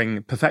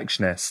recovering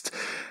perfectionist.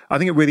 I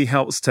think it really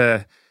helps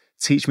to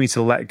teach me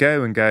to let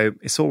go and go,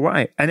 it's all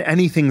right. And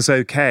anything's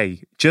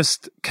okay.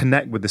 Just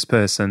connect with this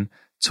person,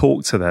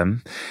 talk to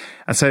them.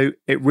 And so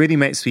it really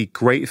makes me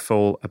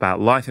grateful about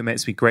life. It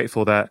makes me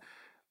grateful that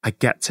I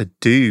get to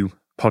do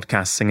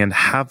podcasting and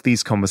have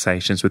these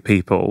conversations with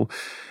people.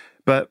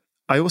 But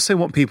I also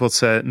want people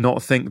to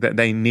not think that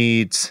they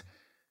need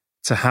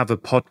to have a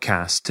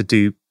podcast to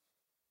do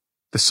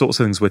the sorts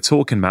of things we're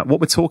talking about. What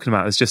we're talking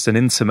about is just an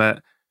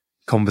intimate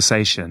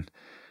conversation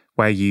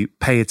where you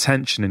pay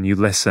attention and you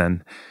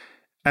listen.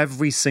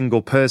 Every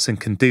single person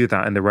can do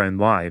that in their own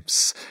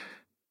lives.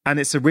 And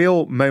it's a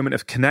real moment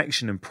of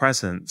connection and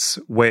presence,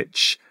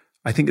 which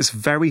I think is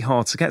very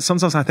hard to get.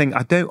 Sometimes I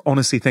don't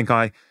honestly think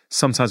I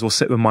sometimes will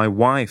sit with my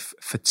wife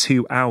for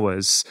 2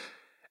 hours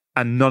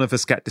and none of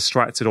us get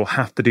distracted or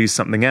have to do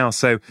something else.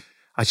 So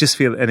I just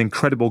feel an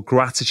incredible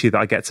gratitude that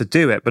I get to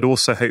do it, but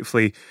also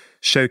hopefully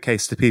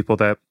showcase to people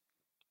that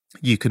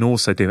you can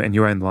also do it in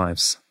your own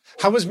lives.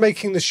 How has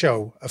making the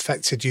show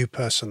affected you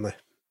personally?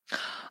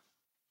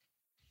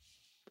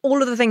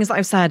 All of the things that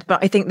I've said,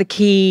 but I think the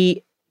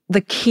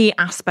key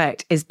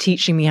aspect is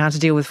teaching me how to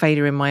deal with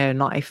failure in my own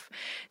life.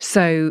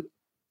 So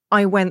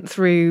I went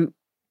through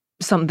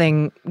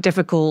something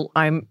difficult.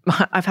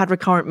 I've had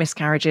recurrent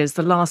miscarriages.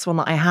 The last one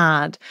that I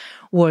had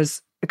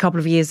was a couple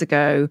of years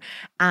ago,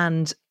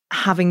 and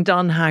having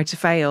done How to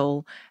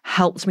Fail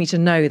helped me to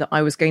know that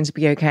I was going to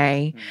be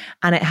okay.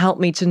 And it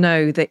helped me to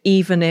know that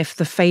even if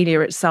the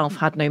failure itself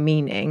had no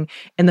meaning,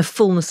 in the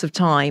fullness of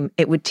time,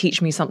 it would teach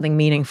me something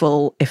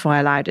meaningful if I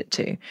allowed it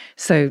to.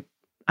 So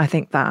I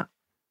think that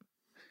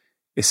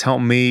it's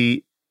helped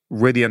me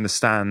really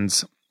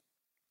understand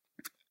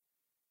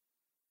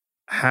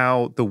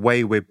how the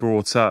way we're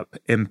brought up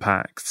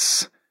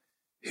impacts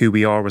who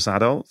we are as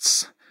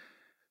adults,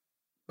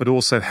 but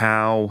also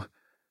how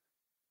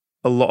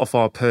a lot of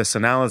our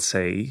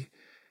personality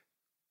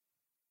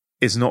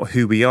is not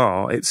who we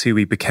are, it's who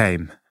we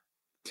became.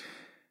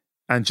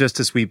 And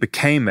just as we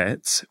became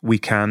it, we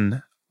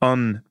can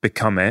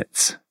unbecome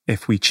it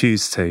if we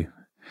choose to.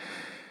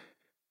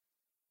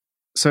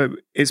 So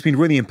it's been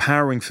really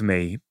empowering for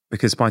me,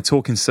 because by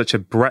talking to such a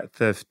breadth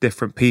of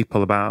different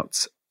people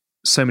about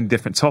so many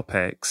different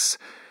topics,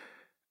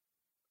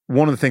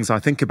 one of the things I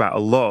think about a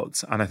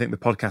lot, and I think the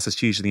podcast has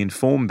hugely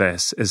informed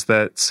this, is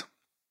that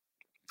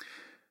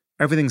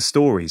everything's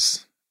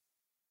stories.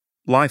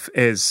 Life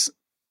is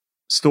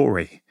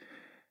story.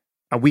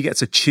 And we get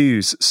to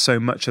choose so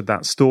much of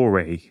that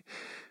story,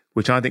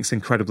 which I think is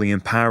incredibly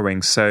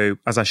empowering. So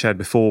as I shared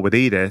before with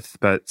Edith,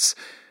 but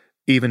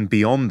even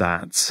beyond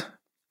that,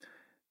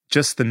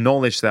 just the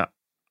knowledge that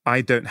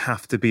I don't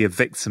have to be a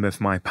victim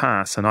of my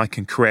past and I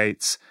can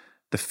create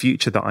the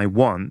future that I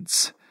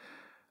want,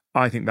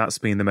 I think that's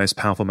been the most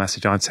powerful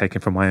message I've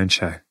taken from my own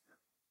show.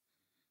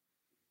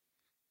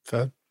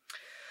 Fair.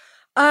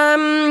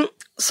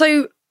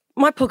 So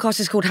my podcast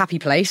is called Happy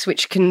Place,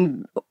 which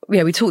can,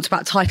 we talked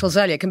about titles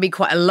earlier, can be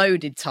quite a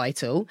loaded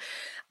title.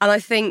 And I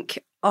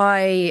think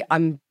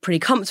I'm pretty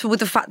comfortable with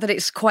the fact that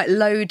it's quite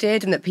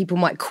loaded and that people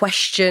might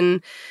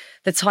question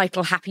the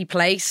title Happy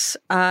Place.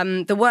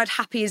 The word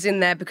happy is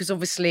in there because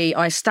obviously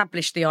I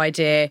established the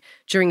idea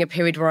during a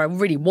period where I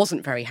really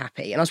wasn't very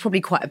happy. And I was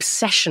probably quite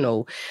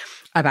obsessional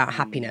about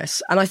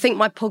happiness. And I think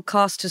my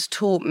podcast has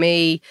taught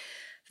me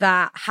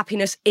that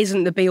happiness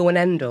isn't the be-all and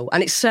end-all.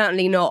 And it's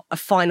certainly not a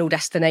final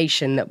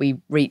destination that we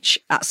reach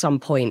at some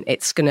point.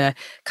 It's going to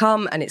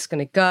come and it's going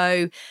to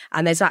go.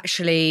 And there's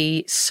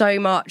actually so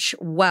much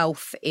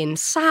wealth in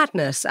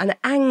sadness and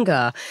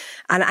anger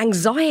and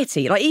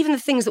anxiety. Like even the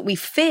things that we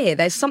fear,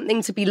 there's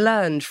something to be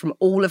learned from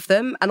all of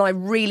them. And I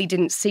really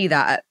didn't see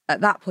that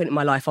at that point in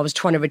my life. I was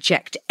trying to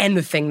reject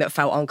anything that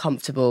felt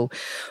uncomfortable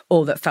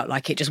or that felt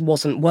like it just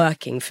wasn't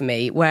working for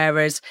me.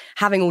 Whereas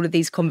having all of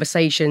these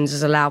conversations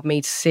has allowed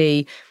me to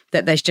see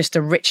that there's just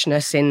a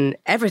richness in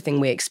everything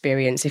we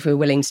experience if we're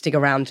willing to stick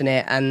around in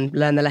it and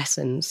learn the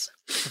lessons.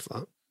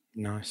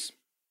 Nice.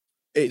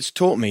 It's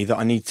taught me that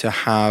I need to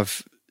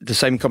have the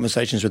same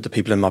conversations with the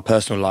people in my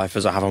personal life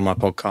as I have on my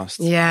podcast.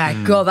 Yeah,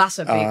 God, that's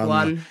a big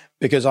one.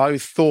 Because I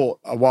thought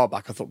a while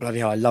back, bloody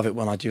hell, I love it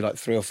when I do like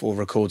 3 or 4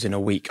 records in a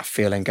week. I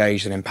feel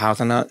engaged and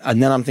empowered.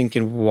 And then I'm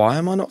thinking, why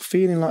am I not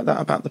feeling like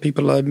that about the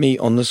people I meet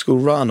on the school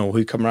run or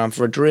who come around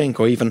for a drink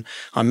or even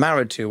I'm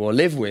married to or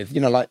live with?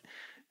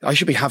 I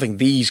should be having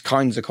these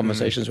kinds of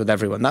conversations with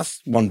everyone.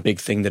 That's one big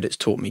thing that it's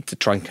taught me, to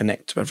try and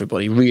connect to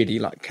everybody, really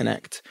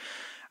connect.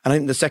 And I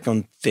think the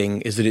second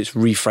thing is that it's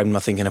reframed my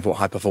thinking of what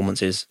high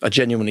performance is. I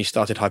genuinely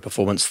started high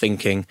performance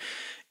thinking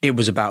it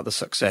was about the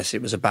success,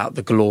 it was about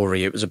the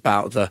glory, it was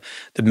about the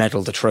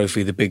medal, the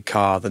trophy, the big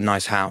car, the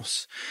nice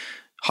house.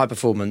 High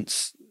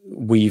performance,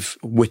 we've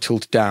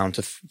whittled down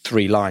to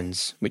 3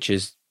 lines, which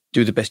is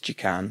do the best you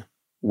can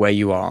where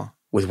you are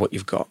with what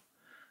you've got.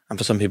 And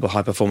for some people,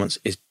 high performance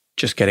is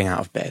just getting out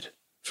of bed.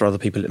 For other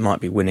people, it might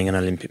be winning an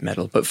Olympic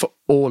medal. But for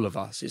all of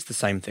us, it's the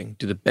same thing.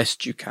 Do the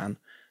best you can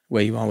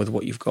where you are with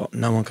what you've got.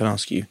 No one can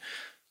ask you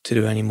to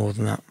do any more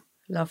than that.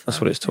 Love that.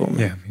 That's what it's taught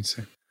me. Yeah, me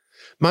too.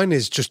 Mine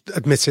is just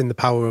admitting the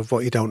power of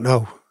what you don't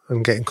know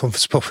and getting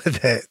comfortable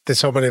with it. There's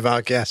so many of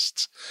our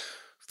guests.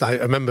 I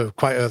remember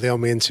quite early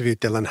on we interviewed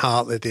Dylan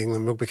Hartley, the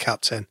England rugby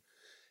captain,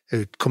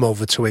 who'd come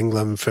over to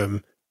England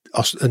from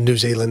New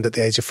Zealand at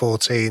the age of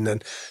 14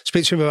 and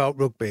speak to him about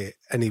rugby,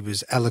 and he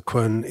was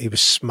eloquent, he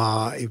was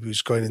smart, he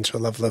was going into a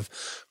level of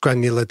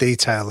granular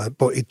detail,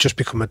 but he'd just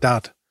become a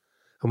dad.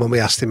 And when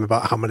we asked him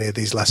about how many of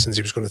these lessons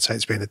he was going to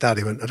take to being a dad,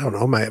 he went, I don't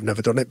know, mate, I've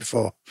never done it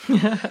before.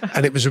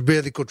 And it was a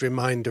really good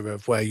reminder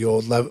of where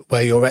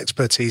your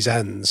expertise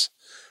ends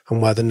and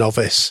where the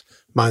novice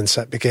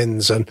mindset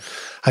begins. And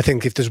I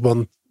think if there's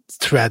one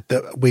thread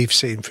that we've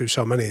seen through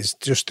so many, is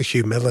just the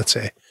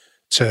humility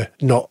to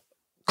not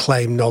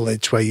claim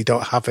knowledge where you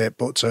don't have it,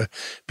 but to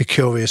be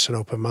curious and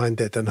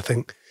open-minded. And I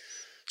think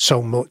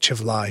so much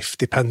of life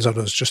depends on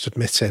us just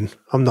admitting,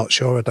 I'm not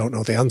sure, I don't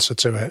know the answer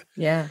to it.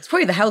 Yeah, it's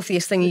probably the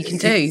healthiest thing you can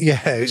do.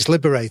 Yeah, it's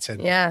liberating.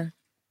 Yeah.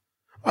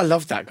 I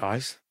love that,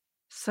 guys.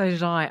 So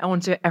did I. I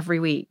want to do it every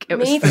week. It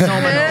Me was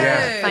phenomenal. too.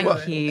 Yeah.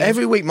 Thank you.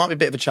 Every week might be a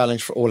bit of a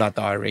challenge for all our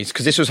diaries,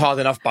 because this was hard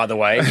enough, by the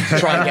way, to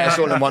try and get us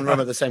all in one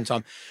room at the same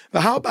time.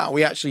 But how about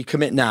we actually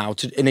commit now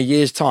to, in a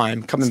year's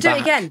time, coming Let's do back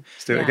it again.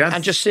 Let's do it again.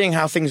 and just seeing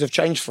how things have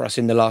changed for us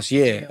in the last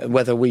year,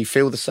 whether we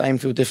feel the same,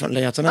 feel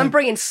differently, I don't know. I'm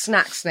bringing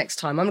snacks next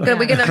time. We're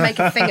going to make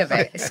a thing of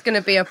it. It's going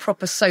to be a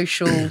proper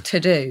social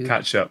to-do.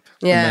 Catch up.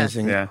 Yeah.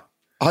 Amazing. Yeah.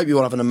 I hope you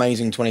all have an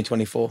amazing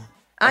 2024.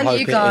 And I hope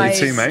you it guys.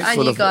 is You too, mate. And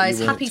full you of what guys.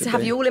 you want Happy it to to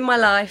have be. you all in my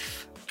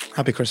life.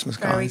 Happy Christmas,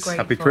 Very guys.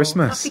 grateful. Happy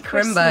Christmas. Happy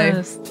Crimbo.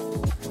 Christmas.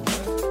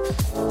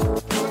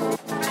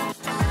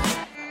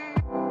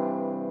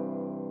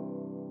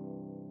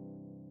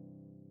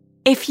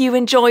 If you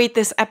enjoyed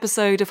this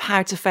episode of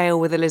How to Fail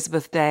with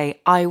Elizabeth Day,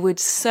 I would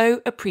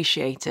so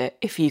appreciate it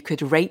if you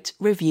could rate,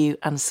 review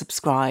and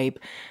subscribe.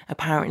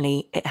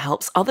 Apparently, it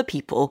helps other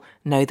people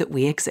know that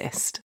we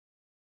exist.